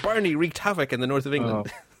 Barney wreaked havoc in the north of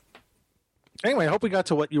England. Anyway, I hope we got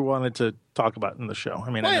to what you wanted to talk about in the show. I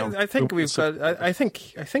mean, I think we've got. I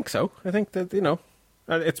think so. I think that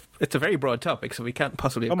it's a very broad topic, so we can't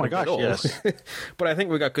possibly. Oh my gosh, yes. But I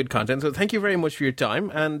think we got good content. So thank you very much for your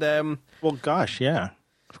time. And well, gosh, yeah,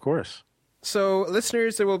 of course. So,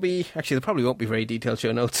 listeners, there probably won't be very detailed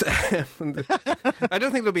show notes. I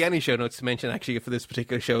don't think there'll be any show notes to mention, actually, for this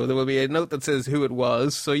particular show. There will be a note that says who it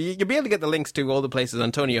was. So you'll be able to get the links to all the places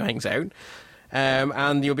Antonio hangs out.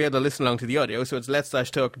 And you'll be able to listen along to the audio. So it's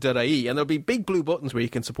let's-talk.ie. And there'll be big blue buttons where you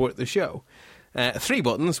can support the show. 3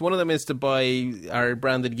 buttons. One of them is to buy our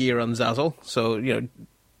branded gear on Zazzle. So,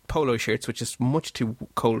 polo shirts, which is much too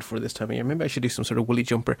cold for this time of year. Maybe I should do some sort of woolly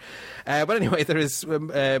jumper. But anyway, there is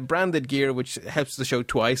branded gear, which helps the show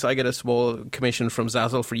twice. I get a small commission from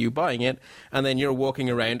Zazzle for you buying it, and then you're walking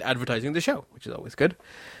around advertising the show, which is always good.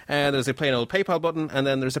 There's a plain old PayPal button, and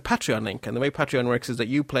then there's a Patreon link. And the way Patreon works is that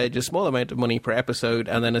you pledge a small amount of money per episode,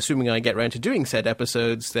 and then assuming I get around to doing said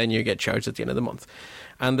episodes, then you get charged at the end of the month.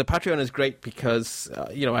 And the Patreon is great because,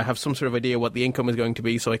 I have some sort of idea what the income is going to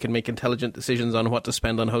be, so I can make intelligent decisions on what to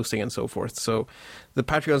spend on hosting and so forth. So the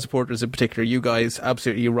Patreon supporters in particular, you guys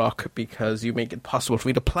absolutely rock because you make it possible for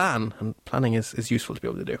me to plan, and planning is useful to be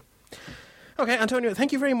able to do. Okay, Antonio,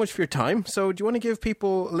 thank you very much for your time. So do you want to give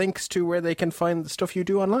people links to where they can find the stuff you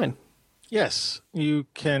do online? Yes, you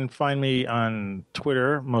can find me on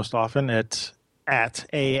Twitter most often at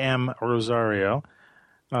AM Rosario.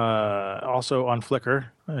 Also on Flickr,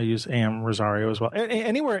 I use AM Rosario as well.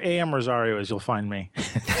 Anywhere AM Rosario is, you'll find me.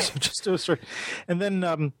 So just do a search. And then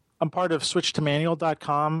I'm part of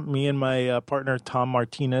switchtomanual.com. Me and my partner, Tom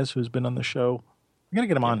Martinez, who's been on the show. I'm going to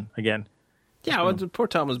get him on again. Yeah, well, poor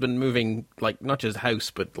Tom has been moving, like, not just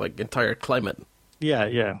house, but, like, entire climate.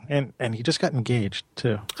 Yeah. And he just got engaged,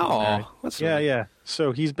 too. Oh, that's Yeah.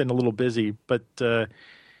 So he's been a little busy, but...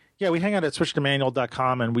 yeah, we hang out at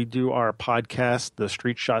switchtomanual.com, and we do our podcast, the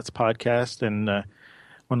Street Shots podcast. And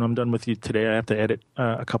when I'm done with you today, I have to edit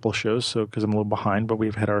a couple of shows because I'm a little behind, but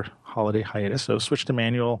we've had our holiday hiatus. So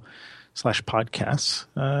switchtomanual/podcasts.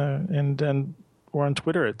 And we're on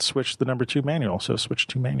Twitter at switch2manual, so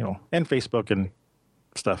switch2manual. And Facebook and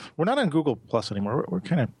stuff. We're not on Google Plus anymore. We're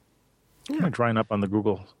kind of drying up on the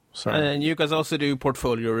Google side. And you guys also do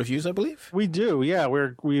portfolio reviews, I believe? We do, yeah.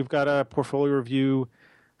 We've got a portfolio review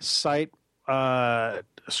site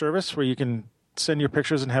service where you can send your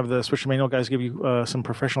pictures and have the Switch to Manual guys give you some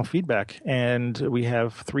professional feedback. And we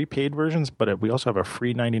have 3 paid versions, but we also have a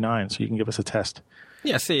free 99, so you can give us a test.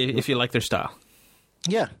 Yeah, see if you like their style.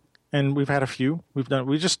 Yeah, and we've had a few.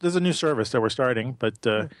 There's a new service that we're starting, but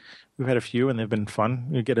we've had a few, and they've been fun.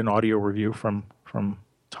 You get an audio review from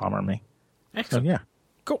Tom or me. Excellent. So, yeah.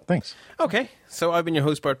 Cool. Thanks. Okay, so I've been your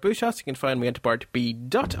host, Bart Busschots. You can find me at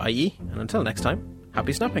bartb.ie. And until next time,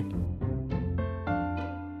 happy snapping.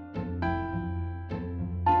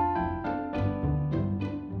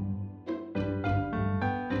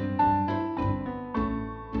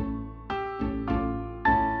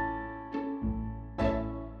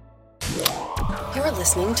 You're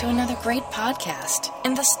listening to another great podcast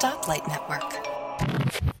in the Stoplight Network.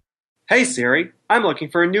 Hey Siri, I'm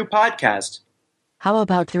looking for a new podcast. How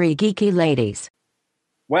about 3 geeky ladies?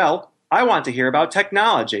 Well, I want to hear about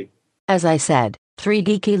technology. As I said, 3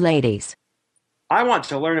 geeky ladies. I want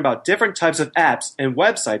to learn about different types of apps and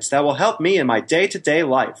websites that will help me in my day-to-day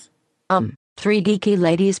life. 3 geeky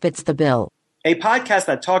ladies fits the bill. A podcast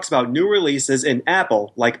that talks about new releases in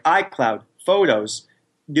Apple, like iCloud, Photos,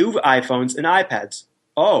 new iPhones and iPads.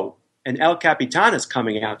 Oh, and El Capitan is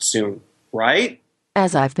coming out soon, right?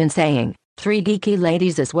 As I've been saying, 3 geeky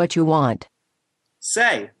ladies is what you want.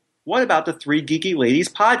 Say, what about the 3 Geeky Ladies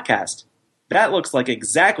podcast? That looks like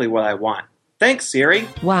exactly what I want. Thanks, Siri.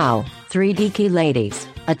 Wow, 3 geeky ladies,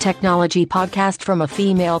 a technology podcast from a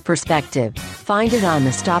female perspective. Find it on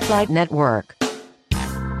the Stoplight Network.